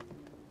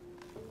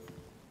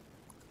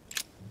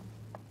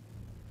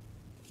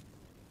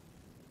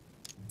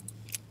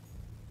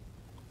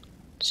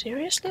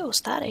 Seriously,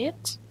 was that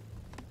it?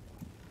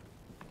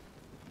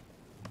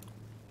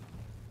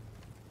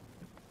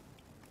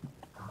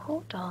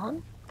 hold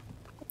on.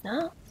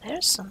 No,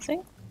 there's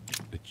something.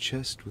 A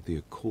chest with the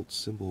occult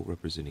symbol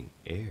representing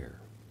air.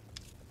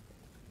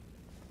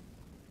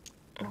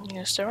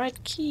 Use the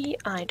right key.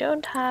 I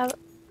don't have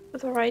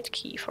the right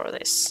key for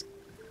this.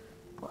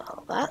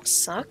 Well, that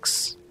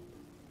sucks.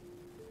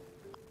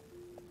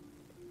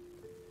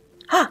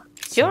 Ha!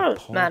 You're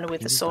a man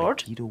with a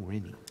sword.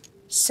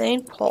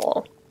 Saint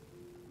Paul.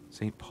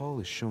 Saint Paul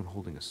is shown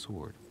holding a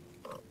sword.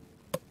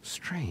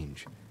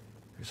 Strange.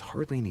 There's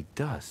hardly any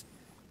dust,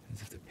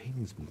 as if the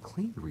painting's been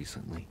cleaned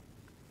recently.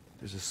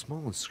 There's a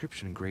small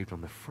inscription engraved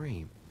on the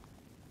frame.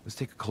 Let's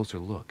take a closer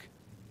look.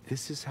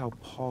 This is how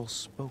Paul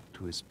spoke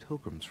to his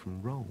pilgrims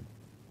from Rome.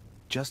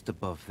 Just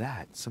above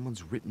that,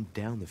 someone's written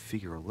down the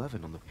figure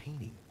 11 on the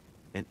painting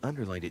and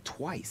underlined it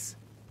twice.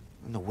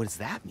 No, what does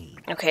that mean?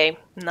 Okay,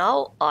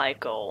 now I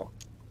go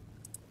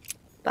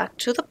back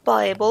to the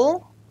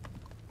Bible.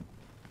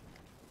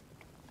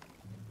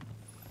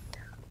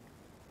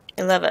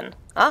 11.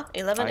 Ah,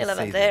 11,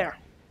 11, there.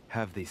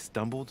 Have they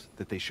stumbled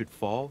that they should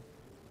fall?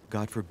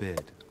 God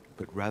forbid,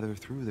 but rather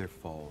through their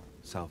fall,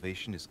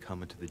 salvation is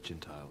come unto the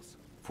Gentiles,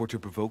 for to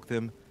provoke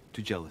them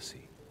to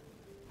jealousy.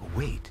 Oh,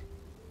 wait.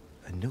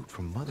 A note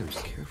from Mother's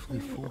carefully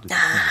folded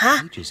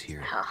between the pages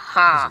here. Ha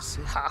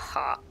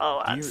ha.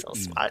 Oh, I'm so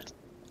smart.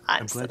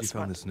 I'm glad you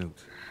found this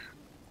note.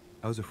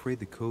 I was afraid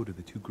the code of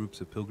the two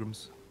groups of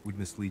pilgrims would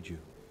mislead you.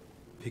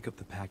 Pick up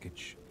the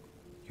package.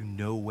 You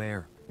know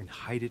where, and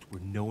hide it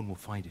where no one will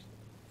find it.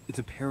 It's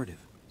imperative.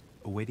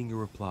 Awaiting your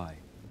reply,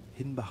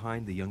 hidden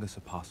behind the youngest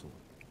apostle.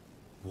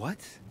 What?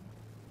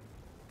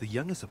 The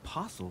youngest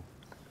apostle?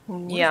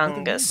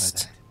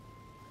 Youngest.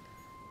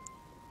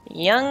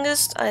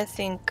 Youngest, I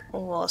think,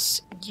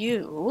 was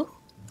you.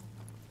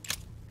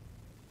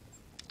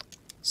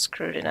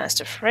 Scrutinize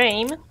the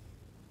frame.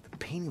 The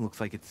painting looks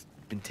like it's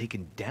been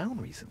taken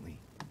down recently.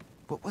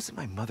 What was it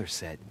my mother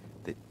said?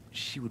 That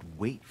she would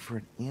wait for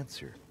an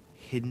answer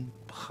hidden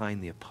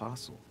behind the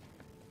apostle.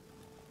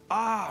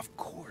 Ah, of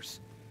course.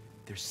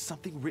 There's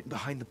something written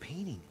behind the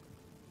painting.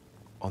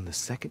 On the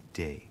second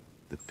day,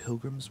 the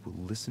pilgrims will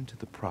listen to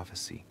the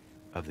prophecy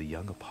of the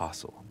young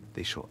apostle.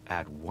 They shall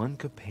add one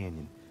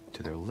companion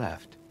to their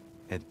left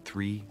and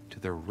 3 to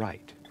their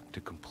right to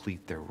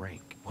complete their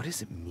rank. What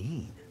does it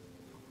mean?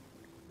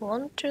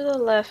 1 to the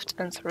left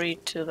and 3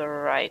 to the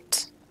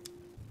right.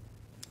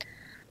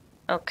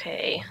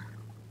 Okay.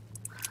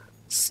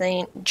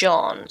 Saint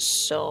John,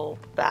 so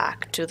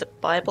back to the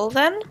Bible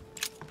then.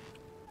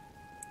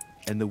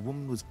 And the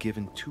woman was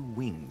given 2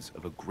 wings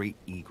of a great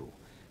eagle,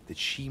 that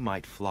she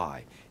might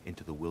fly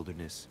into the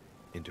wilderness,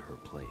 into her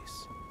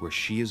place, where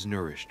she is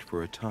nourished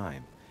for a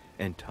time,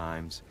 and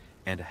times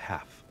and a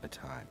half a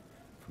time,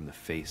 from the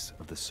face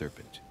of the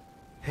serpent.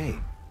 Hey,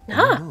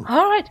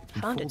 alright, it's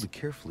been found folded it.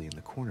 carefully in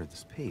the corner of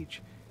this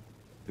page.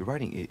 The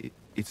writing,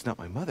 it's not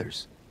my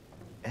mother's.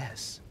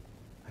 S.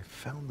 I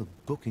found the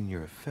book in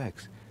your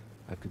effects.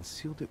 I've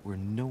concealed it where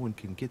no one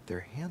can get their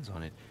hands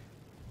on it.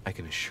 I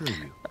can assure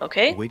you.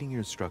 Okay. Awaiting your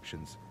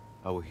instructions,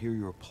 I will hear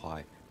your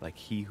reply like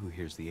he who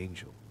hears the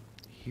angel.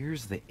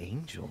 Hears the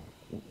angel?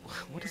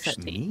 What does that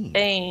mean?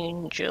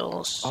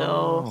 Angel, so...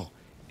 Oh,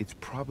 it's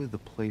probably the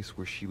place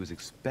where she was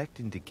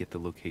expecting to get the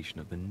location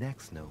of the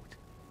next note.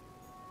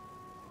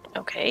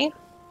 Okay.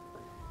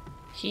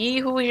 He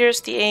who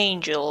hears the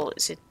angel,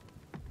 is it...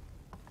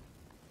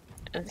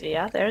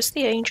 Yeah, there's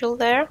the angel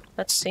there.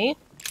 Let's see.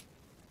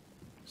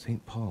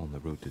 St. Paul on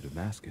the road to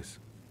Damascus,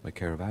 by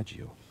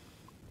Caravaggio.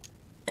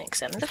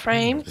 Examine the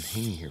frame. It's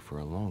been hanging here for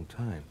a long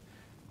time.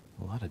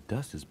 A lot of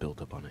dust is built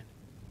up on it.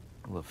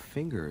 Well, a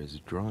finger has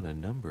drawn a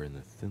number in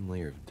the thin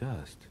layer of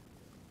dust.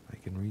 I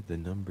can read the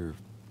number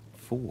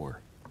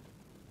 4.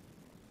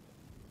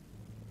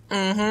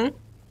 Mm-hmm.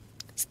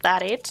 Is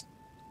that it?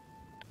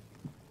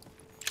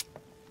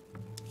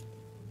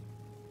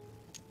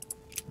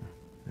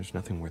 There's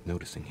nothing worth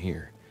noticing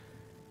here.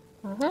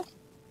 Mm-hmm.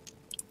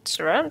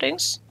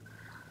 Surroundings.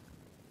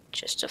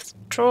 Chest of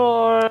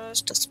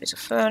drawers, just a bit of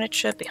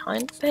furniture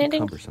behind the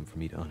painting. It's cumbersome for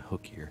me to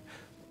unhook here,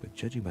 but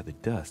judging by the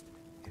dust,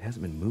 it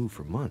hasn't been moved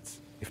for months,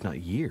 if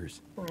not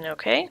years.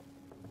 Okay.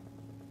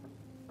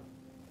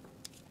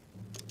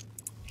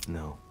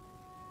 No,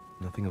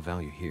 nothing of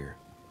value here.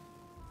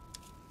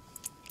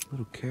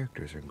 Little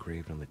characters are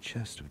engraved on the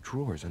chest of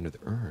drawers under the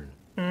urn.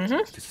 Mm-hmm.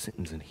 It's a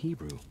sentence in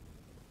Hebrew.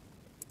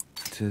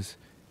 It says,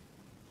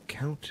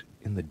 "Count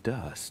in the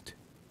dust."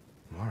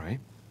 All right,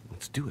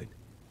 let's do it.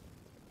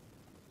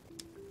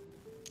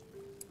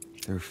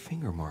 There are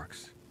finger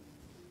marks,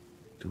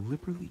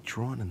 deliberately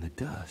drawn in the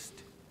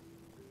dust.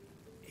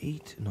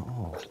 8 in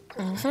all.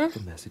 That's what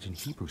the message in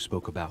Hebrew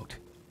spoke about.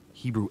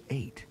 Hebrew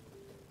 8.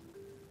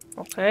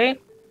 Okay.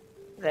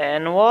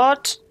 Then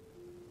what?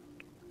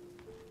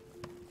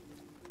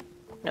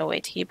 No,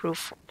 wait, Hebrew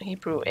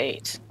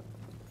 8.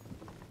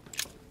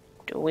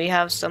 Do we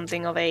have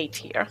something of 8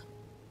 here?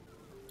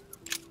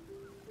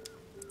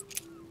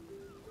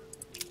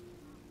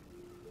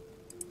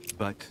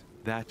 But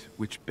that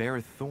which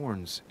beareth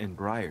thorns and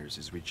briars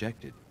is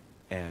rejected,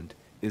 and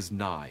is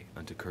nigh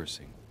unto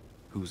cursing,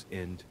 whose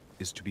end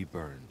is to be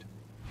burned.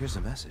 Here's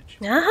a message.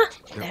 Ah,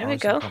 There there are we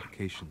some go.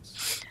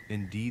 complications.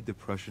 Indeed, the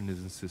Prussian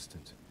is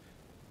insistent.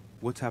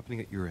 What's happening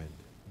at your end?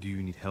 Do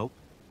you need help?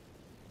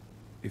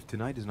 If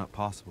tonight is not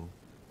possible,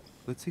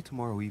 let's say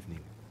tomorrow evening,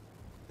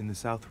 in the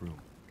south room,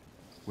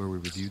 where we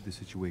reviewed the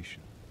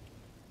situation.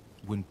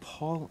 When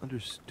Paul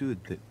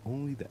understood that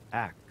only the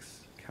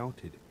axe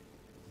counted,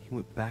 he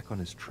went back on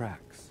his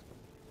tracks.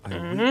 I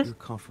await your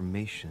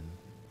confirmation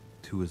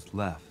to his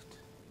left,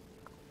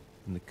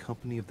 in the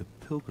company of the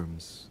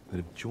pilgrims that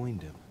have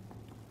joined him.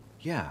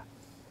 Yeah,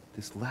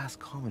 this last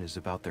comment is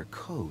about their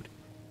code.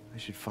 I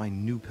should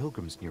find new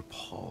pilgrims near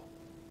Paul.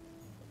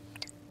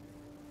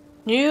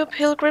 New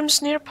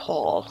pilgrims near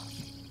Paul.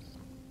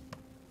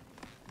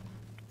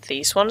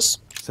 These ones?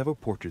 Several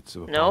portraits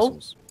of No.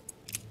 apostles.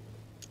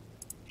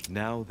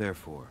 Now,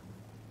 therefore,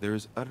 there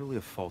is utterly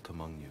a fault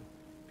among you,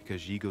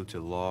 because ye go to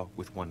law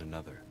with one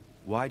another.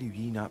 Why do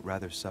ye not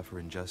rather suffer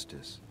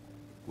injustice?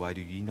 Why do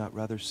ye not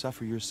rather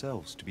suffer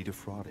yourselves to be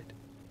defrauded?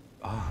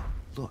 Ah,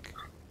 look,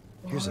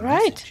 here's a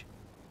message.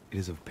 It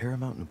is of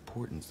paramount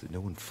importance that no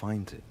one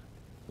finds it.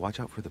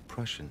 Watch out for the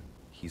Prussian.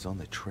 He's on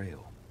the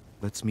trail.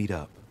 Let's meet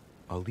up.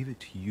 I'll leave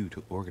it to you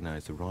to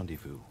organize the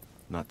rendezvous.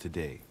 Not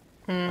today.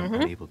 I'm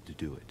unable to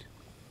do it.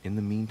 In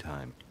the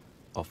meantime,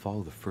 I'll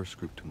follow the first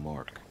group to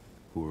Mark,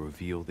 who will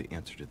reveal the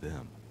answer to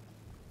them.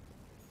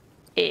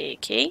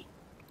 Okay.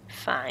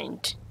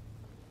 Find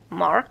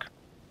Mark.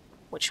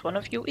 Which one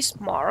of you is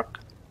Mark?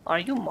 Are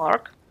you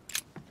Mark?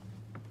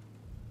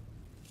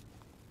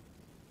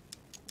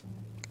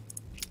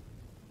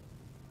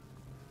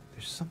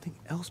 There's something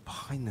else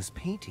behind this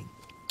painting.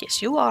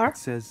 Yes, you are. It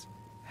says,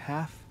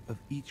 half of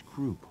each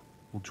group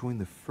will join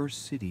the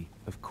first city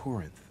of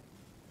Corinth.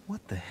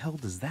 What the hell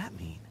does that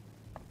mean?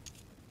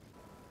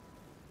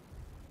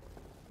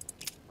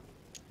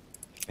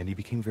 And he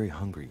became very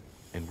hungry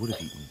and would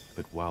have eaten,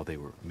 but while they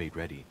were made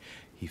ready,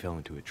 he fell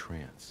into a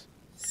trance.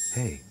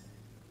 Hey,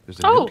 there's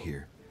a note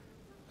here.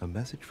 A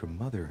message from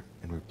Mother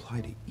in reply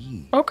to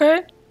E.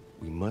 Okay.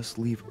 We must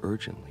leave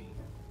urgently,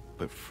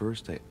 but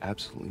first I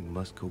absolutely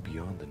must go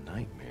beyond the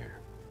nightmare.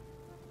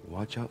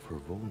 Watch out for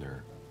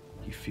Volner.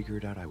 He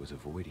figured out I was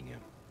avoiding him.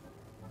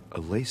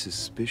 Allay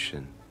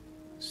suspicion.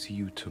 See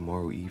you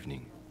tomorrow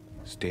evening.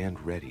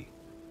 Stand ready.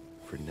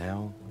 For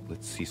now,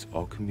 let's cease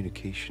all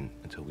communication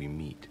until we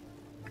meet.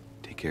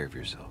 Take care of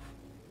yourself.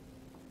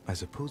 I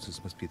suppose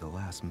this must be the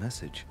last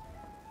message.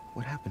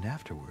 What happened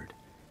afterward?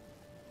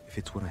 If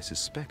it's what I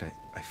suspect,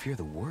 I fear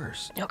the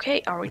worst.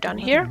 Okay, are we done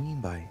What here? do I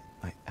mean by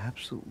I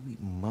absolutely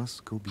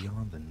must go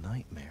beyond the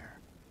nightmare?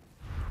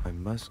 I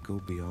must go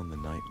beyond the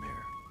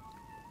nightmare.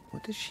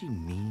 What does she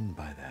mean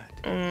by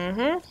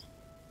that?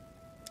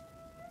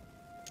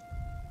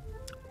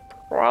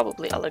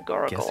 Probably I'm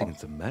allegorical. guessing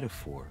it's a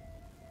metaphor.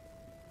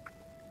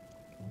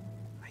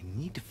 I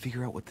need to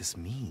figure out what this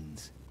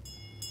means.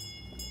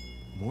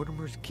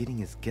 Mortimer's getting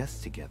his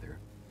guests together.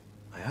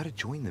 I ought to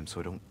join them so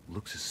I don't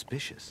look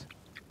suspicious.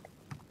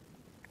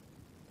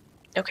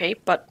 Okay,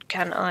 but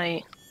can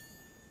I...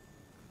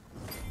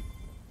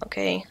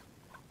 Okay.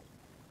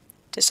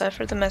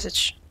 Decipher the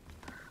message.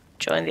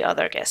 Join the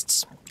other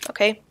guests.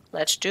 Okay,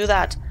 let's do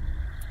that.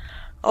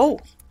 Oh!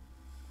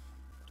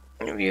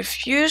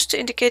 Refused to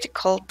indicate a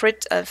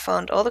culprit. I've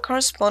found all the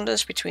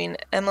correspondence between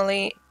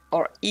Emily,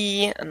 or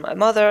E, and my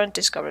mother, and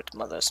discovered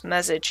mother's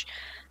message.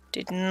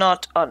 Did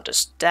not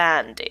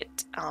understand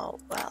it. Oh,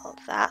 well,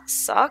 that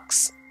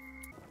sucks.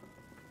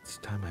 It's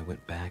time I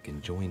went back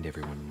and joined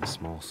everyone in the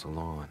small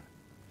salon.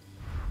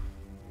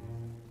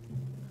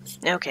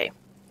 Okay,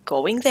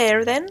 going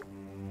there then.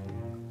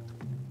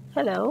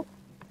 Hello.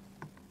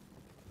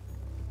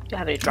 Do you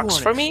have any drugs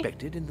for me?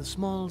 Expected in the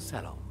small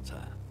salon,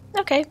 sir.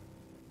 Okay.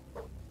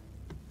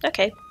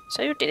 Okay,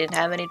 so you didn't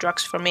have any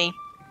drugs for me.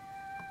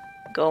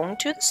 Going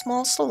to the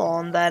small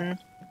salon then.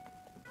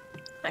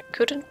 I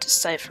couldn't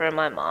decipher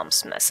my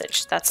mom's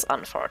message. That's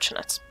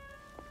unfortunate.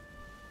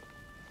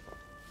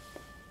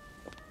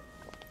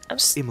 I'm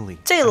Emily,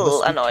 still I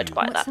must speak to annoyed you.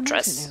 by What's that the matter,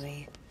 dress.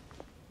 Louis?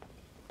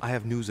 I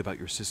have news about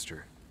your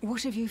sister.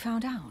 What have you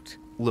found out?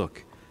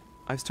 Look,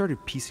 I've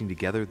started piecing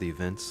together the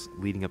events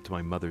leading up to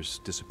my mother's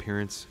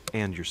disappearance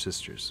and your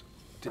sister's.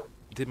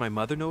 Did my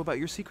mother know about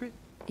your secret?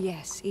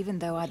 Yes, even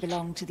though I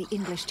belong to the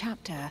English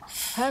chapter,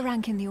 her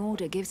rank in the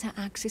Order gives her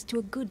access to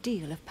a good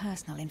deal of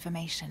personal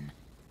information.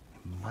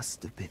 It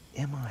must have been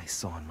Emma I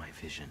saw in my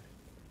vision.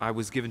 I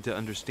was given to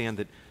understand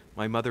that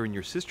my mother and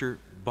your sister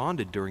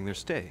bonded during their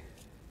stay.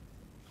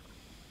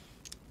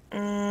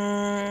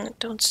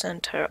 Don't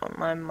send her on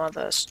my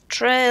mother's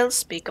trail.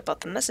 Speak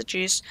about the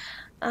messages.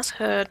 Ask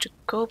her to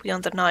go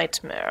beyond the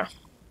nightmare.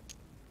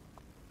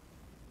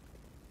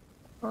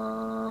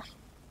 Yeah,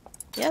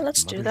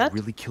 let's do that.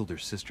 Really killed her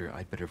sister.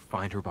 I'd better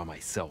find her by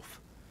myself.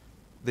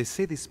 They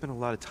say they spent a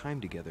lot of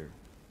time together.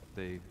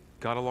 They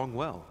got along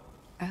well.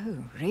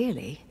 Oh,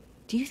 really?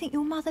 Do you think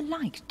your mother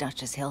liked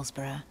Duchess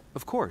Hillsborough?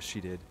 Of course she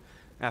did.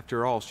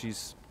 After all,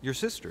 she's your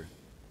sister.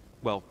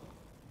 Well,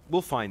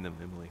 we'll find them,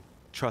 Emily.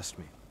 Trust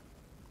me.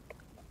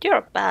 You're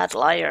a bad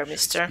liar, Should I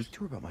mister. speak to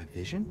her about my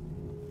vision?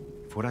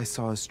 If what I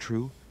saw is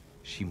true,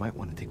 she might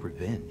want to take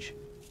revenge.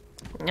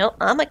 No,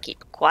 I'ma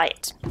keep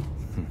quiet. I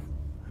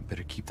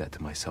better keep that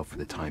to myself for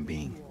the time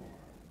being.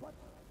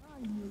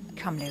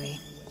 Come, Louis.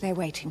 They're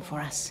waiting for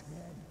us.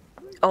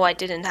 Oh, I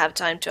didn't have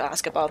time to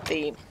ask about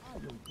the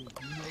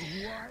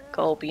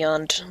Go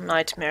Beyond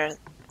Nightmare.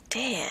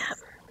 Damn.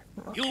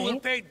 Okay. You will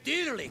pay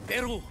dearly,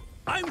 Peru.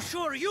 I'm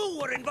sure you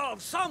were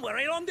involved somewhere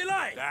along the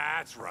line.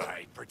 That's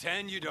right.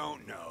 Pretend you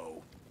don't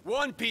know.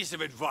 One piece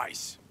of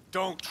advice.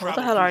 Don't What the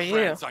travel hell are through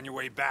you? France on your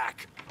way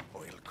back,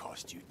 or it'll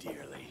cost you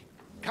dearly.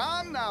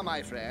 Calm now,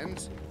 my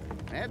friends.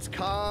 Let's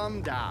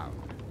calm down.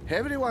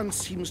 Everyone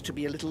seems to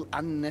be a little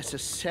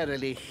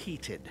unnecessarily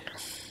heated.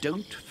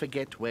 Don't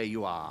forget where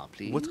you are,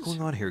 please. What's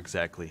going on here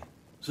exactly?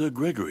 Sir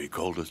Gregory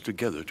called us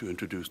together to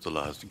introduce the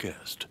last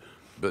guest.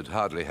 But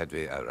hardly had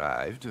we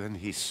arrived when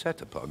he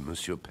set upon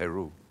Monsieur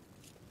Peru.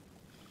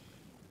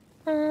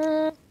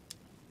 Well,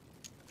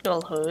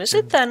 who is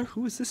it then?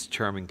 Who is this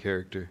charming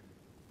character?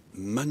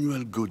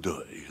 Manuel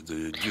Godoy,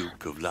 the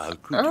Duke of La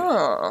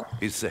Oh.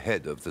 He's the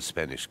head of the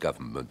Spanish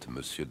government,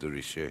 Monsieur de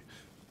Richet.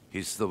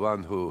 He's the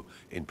one who,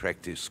 in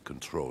practice,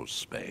 controls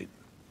Spain.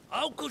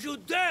 How could you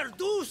dare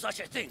do such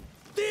a thing?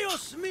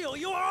 Dios mío,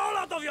 you are all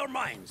out of your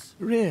minds!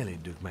 Really,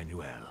 Duke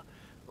Manuel?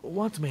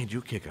 What made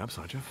you kick up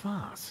such a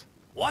fuss?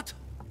 What?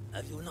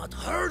 Have you not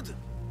heard?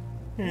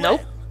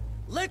 Nope. Well,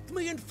 let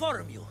me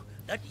inform you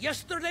that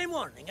yesterday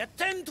morning at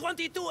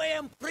 10:22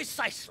 a.m.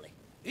 precisely,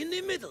 in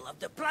the middle of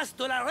the Place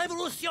de la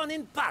Révolution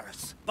in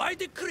Paris, by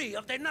decree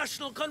of the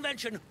National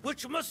Convention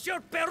which Monsieur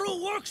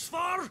Peru works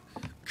for,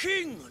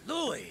 King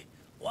Louis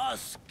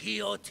was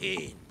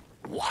guillotined.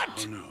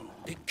 What? Oh, no.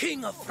 The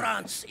King of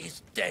France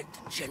is dead,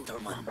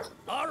 gentlemen.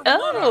 Our Oh.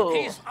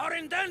 monarchies are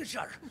in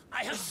danger.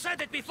 I have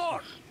said it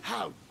before.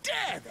 How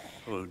dare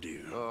they? Oh,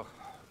 dear.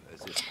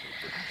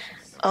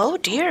 Oh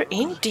dear,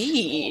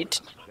 indeed.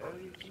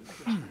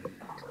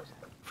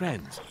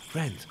 Friends,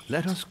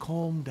 let us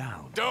calm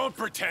down. Don't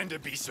pretend to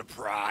be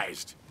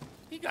surprised.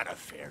 He got a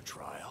fair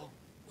trial.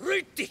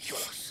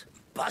 Ridiculous.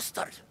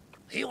 Bastard.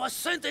 He was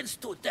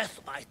sentenced to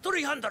death by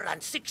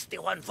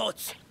 361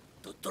 votes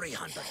to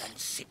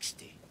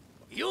 360.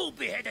 You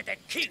beheaded a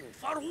king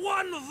for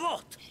one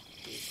vote.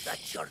 Is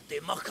that your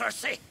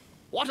democracy?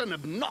 What an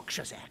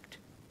obnoxious act.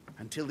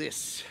 Until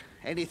this,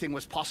 anything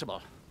was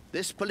possible.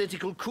 This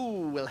political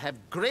coup will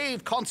have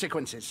grave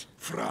consequences.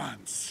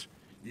 France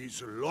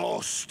is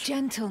lost.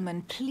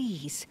 Gentlemen,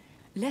 please.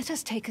 Let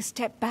us take a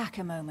step back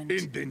a moment.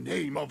 In the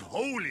name of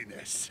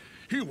holiness.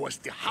 He was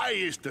the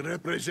highest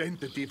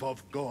representative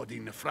of God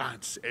in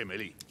France,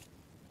 Emily.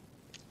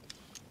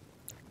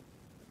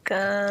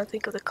 Can't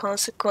think of the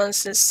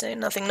consequences, say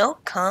nothing. No,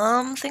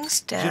 calm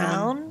things down.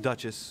 Gentlemen,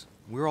 Duchess,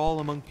 we're all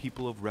among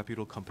people of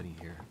reputable company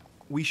here.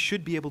 We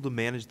should be able to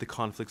manage the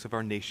conflicts of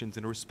our nations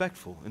in a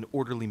respectful and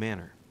orderly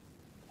manner.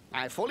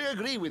 I fully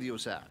agree with you,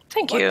 sir.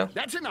 Thank But you.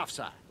 That's enough,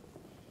 sir.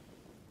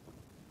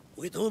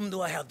 With whom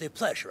do I have the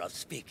pleasure of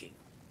speaking?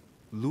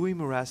 Louis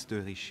Maras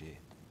de Richet.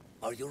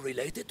 Are you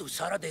related to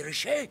Sarah de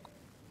Richet?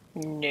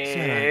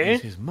 Sarah No.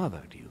 is his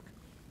mother, Duke.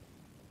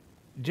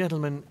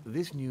 Gentlemen,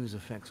 this news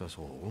affects us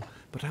all,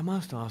 but I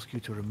must ask you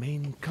to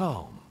remain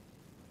calm.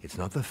 It's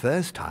not the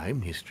first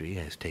time history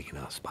has taken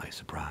us by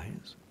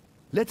surprise.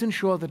 Let's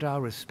ensure that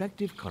our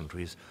respective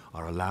countries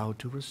are allowed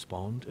to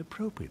respond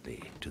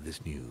appropriately to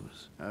this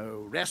news.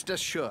 Oh, rest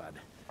assured.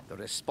 The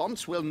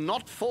response will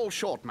not fall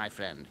short, my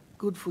friend.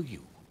 Good for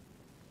you.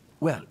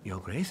 Well, Your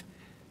Grace,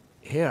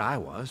 here I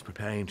was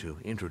preparing to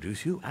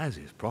introduce you as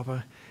is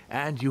proper,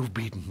 and you've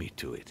beaten me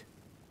to it.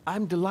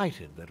 I'm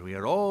delighted that we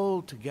are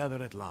all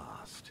together at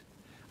last.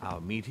 Our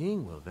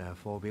meeting will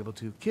therefore be able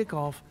to kick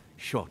off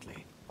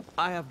shortly.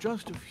 I have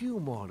just a few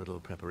more little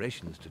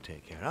preparations to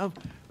take care of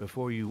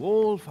before you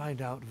all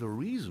find out the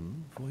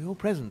reason for your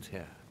presence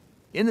here.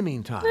 In the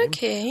meantime,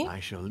 Okay. I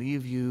shall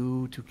leave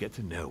you to get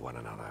to know one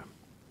another.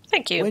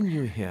 Thank you. When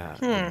you hear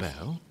the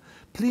bell,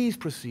 please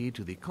proceed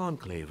to the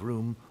conclave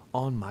room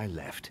on my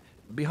left,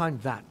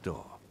 behind that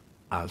door.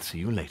 I'll see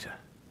you later.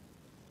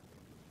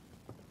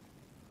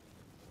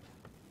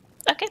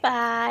 Okay,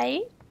 bye.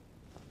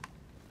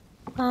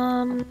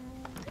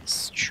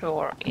 This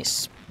sure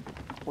is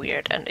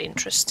weird and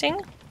interesting.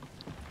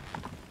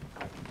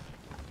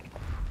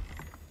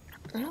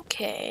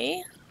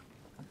 Okay.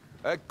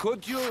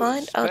 Could you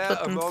Find out spare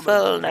what a moment,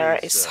 Mvölnir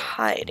please, is sir?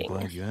 hiding.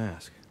 Glad you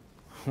asked.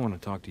 I want to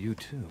talk to you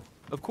too.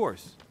 Of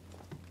course.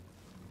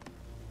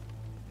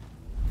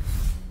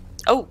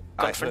 Oh,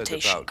 I heard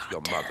confrontation. about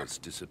your Goddamn. mother's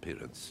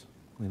disappearance.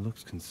 He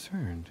looks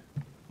concerned.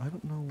 I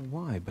don't know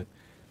why, but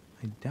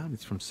I doubt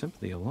it's from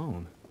sympathy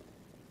alone.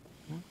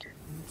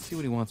 Let's see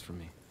what he wants from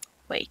me.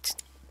 Wait.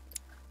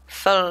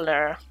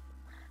 Mvölnir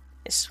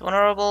is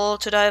vulnerable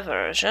to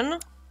diversion.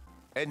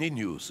 Any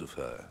news of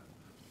her?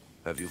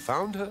 Have you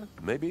found her,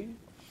 maybe?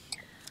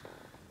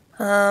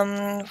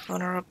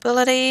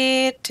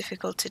 Vulnerability,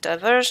 difficulty,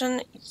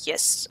 diversion.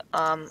 Yes.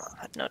 I've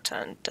had no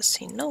time. Does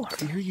he know her?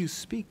 To hear you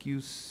speak,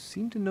 you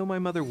seem to know my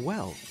mother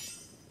well.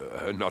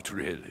 Not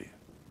really.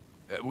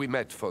 We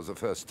met for the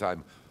first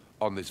time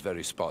on this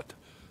very spot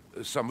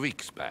some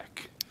weeks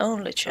back.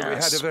 Only chance. We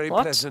had a very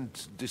What?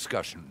 pleasant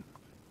discussion.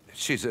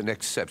 She's an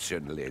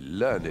exceptionally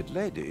learned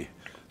lady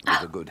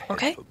with a good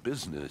head for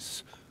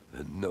business.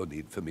 No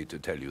need for me to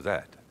tell you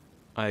that.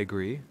 I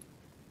agree.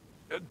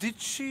 Did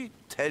she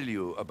tell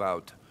you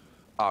about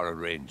our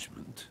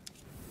arrangement?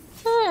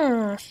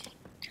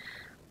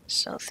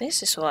 So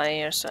this is why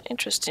you're so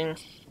interesting.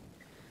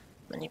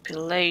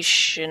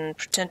 Manipulation,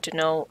 pretend to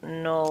know,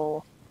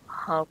 no.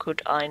 How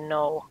could I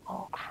know?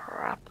 Oh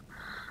crap.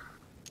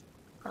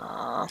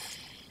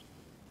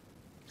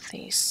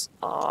 These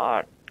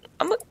are...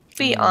 I'm gonna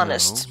be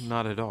honest. No,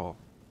 not at all.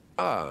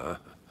 Ah,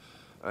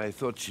 I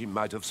thought she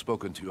might have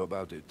spoken to you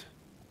about it.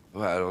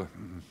 Well,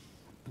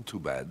 too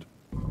bad.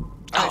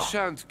 I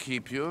shan't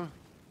keep you,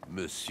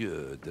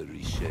 Monsieur de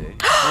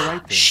Richet. All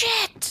right then.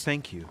 Shit!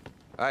 Thank you.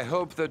 I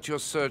hope that your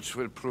search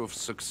will prove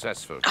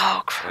successful.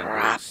 Oh And bring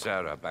crap.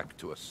 Sarah back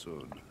to us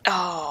soon.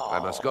 Oh, I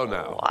must go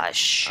now. I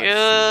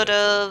should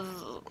have.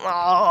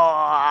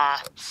 Oh.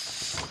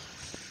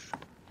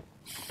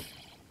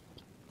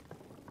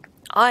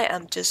 I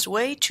am just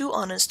way too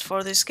honest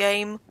for this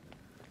game.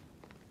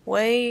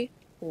 Way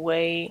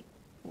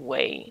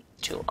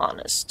too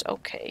honest.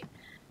 Okay.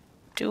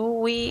 Do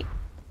we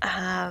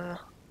have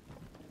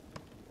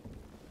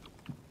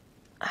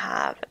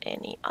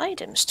any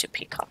items to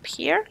pick up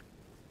here?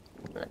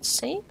 Let's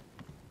see.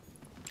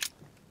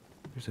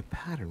 There's a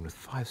pattern with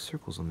 5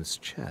 circles on this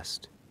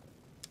chest.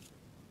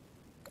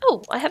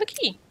 Oh, I have a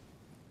key.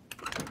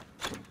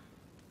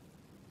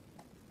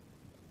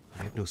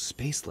 I have no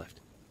space left.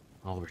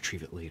 I'll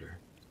retrieve it later.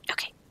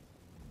 Okay.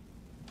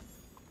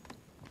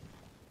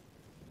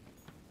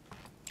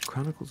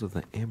 Chronicles of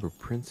the Amber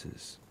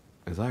Princes.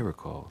 As I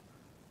recall,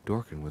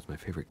 Dorkin was my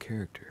favorite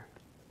character.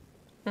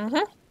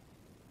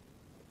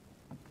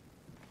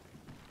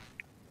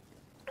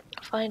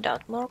 Find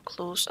out more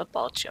clues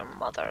about your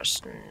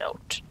mother's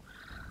note.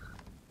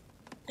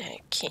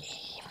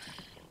 Okay.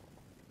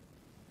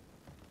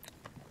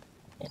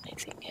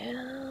 Anything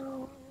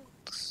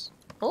else?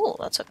 Oh,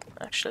 that's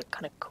actually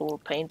kind of cool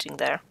painting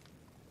there.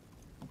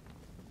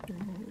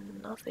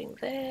 Nothing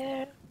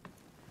there.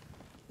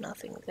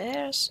 Nothing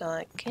there, so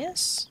I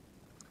guess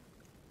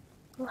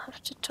I'll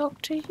have to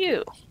talk to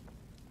you.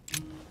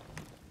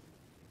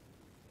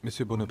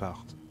 Monsieur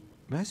Bonaparte,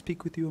 may I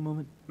speak with you a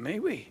moment? May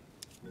we?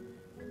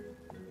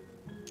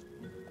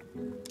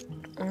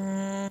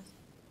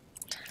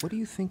 What do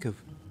you think of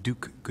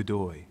Duke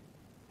Godoy?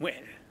 Well,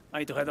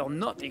 I'd rather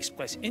not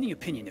express any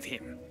opinion of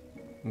him.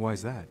 Why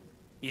is that?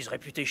 His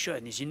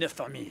reputation is enough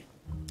for me.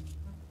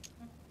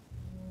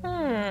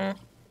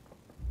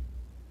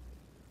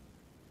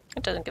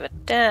 It doesn't give a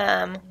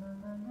damn.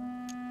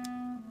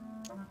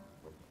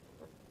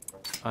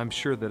 I'm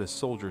sure that a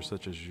soldier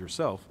such as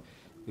yourself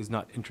is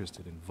not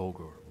interested in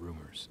vulgar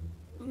rumors.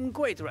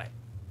 Quite right.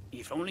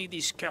 If only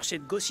this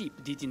cursed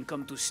gossip didn't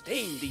come to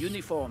stain the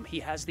uniform he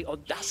has the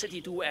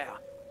audacity to wear.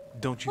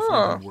 Don't you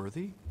find him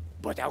worthy?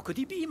 But how could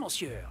he be,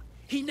 monsieur?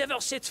 He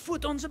never sets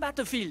foot on the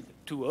battlefield,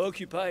 too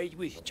occupied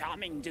with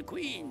charming the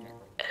queen.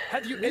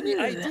 Have you any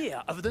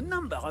idea of the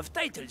number of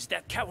titles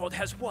that coward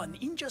has won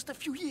in just a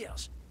few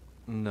years?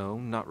 No,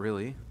 not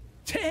really.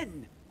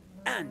 10!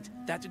 And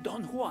that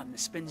Don Juan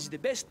spends the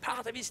best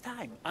part of his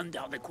time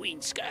under the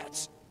queen's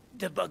skirts.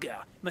 The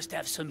bugger must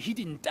have some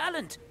hidden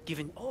talent,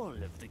 given all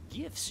of the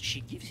gifts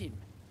she gives him.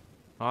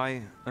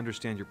 I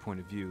understand your point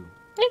of view.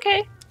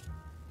 Okay.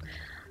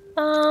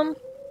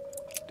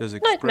 Does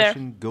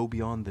expression go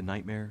beyond the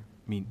nightmare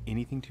mean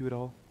anything to you at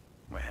all?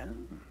 Well,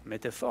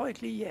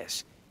 metaphorically,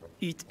 yes.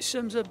 It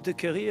sums up the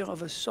career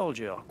of a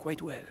soldier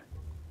quite well.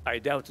 I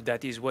doubt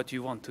that is what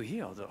you want to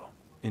hear, though.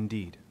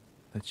 Indeed.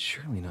 That's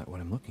surely not what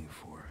I'm looking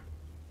for.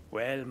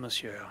 Well,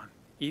 monsieur,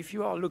 if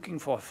you are looking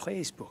for a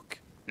phrase book,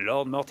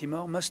 Lord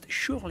Mortimer must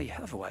surely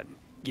have one,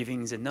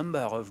 given the number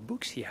of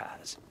books he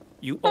has.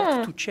 You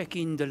ought to check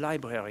in the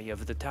library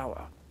of the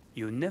tower.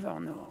 You never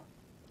know.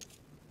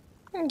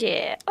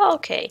 Yeah,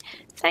 okay.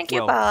 Thank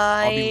you,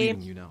 bye. I'll be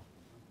leaving you now.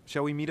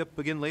 Shall we meet up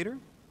again later?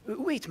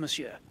 Wait,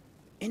 monsieur.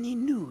 Any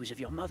news of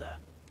your mother?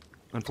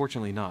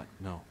 Unfortunately not,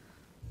 no.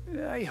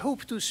 I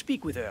hope to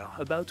speak with her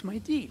about my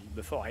deal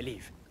before I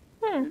leave.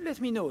 Let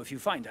me know if you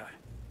find her.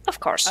 Of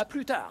course. À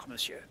plus tard,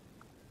 monsieur.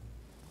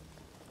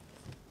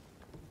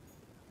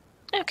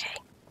 Okay.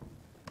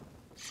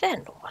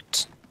 Then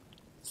what?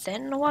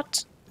 Then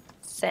what?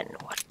 Then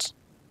what?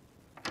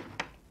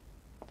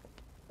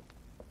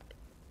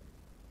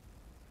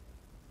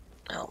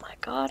 Oh my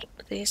god,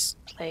 this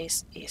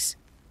place is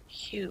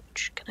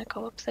huge. Can I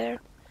go up there?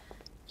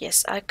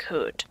 Yes, I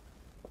could.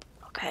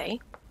 Okay.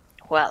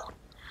 Well,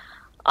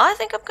 I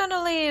think I'm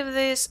gonna leave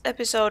this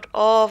episode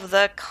of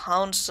the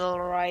Council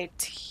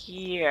right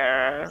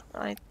here.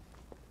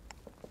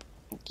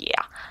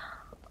 Yeah.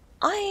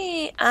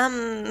 I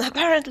am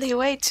apparently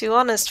way too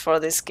honest for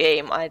this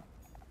game. I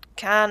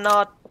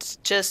cannot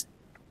just...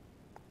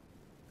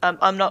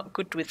 I'm not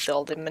good with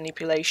all the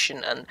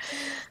manipulation and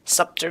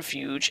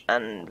subterfuge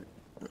and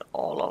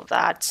all of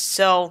that,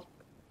 so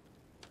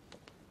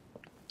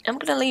I'm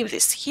gonna leave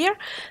this here.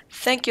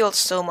 Thank you all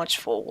so much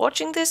for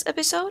watching this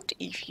episode.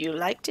 If you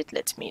liked it,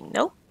 let me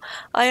know.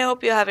 I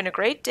hope you're having a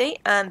great day,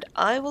 and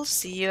I will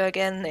see you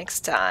again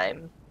next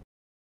time.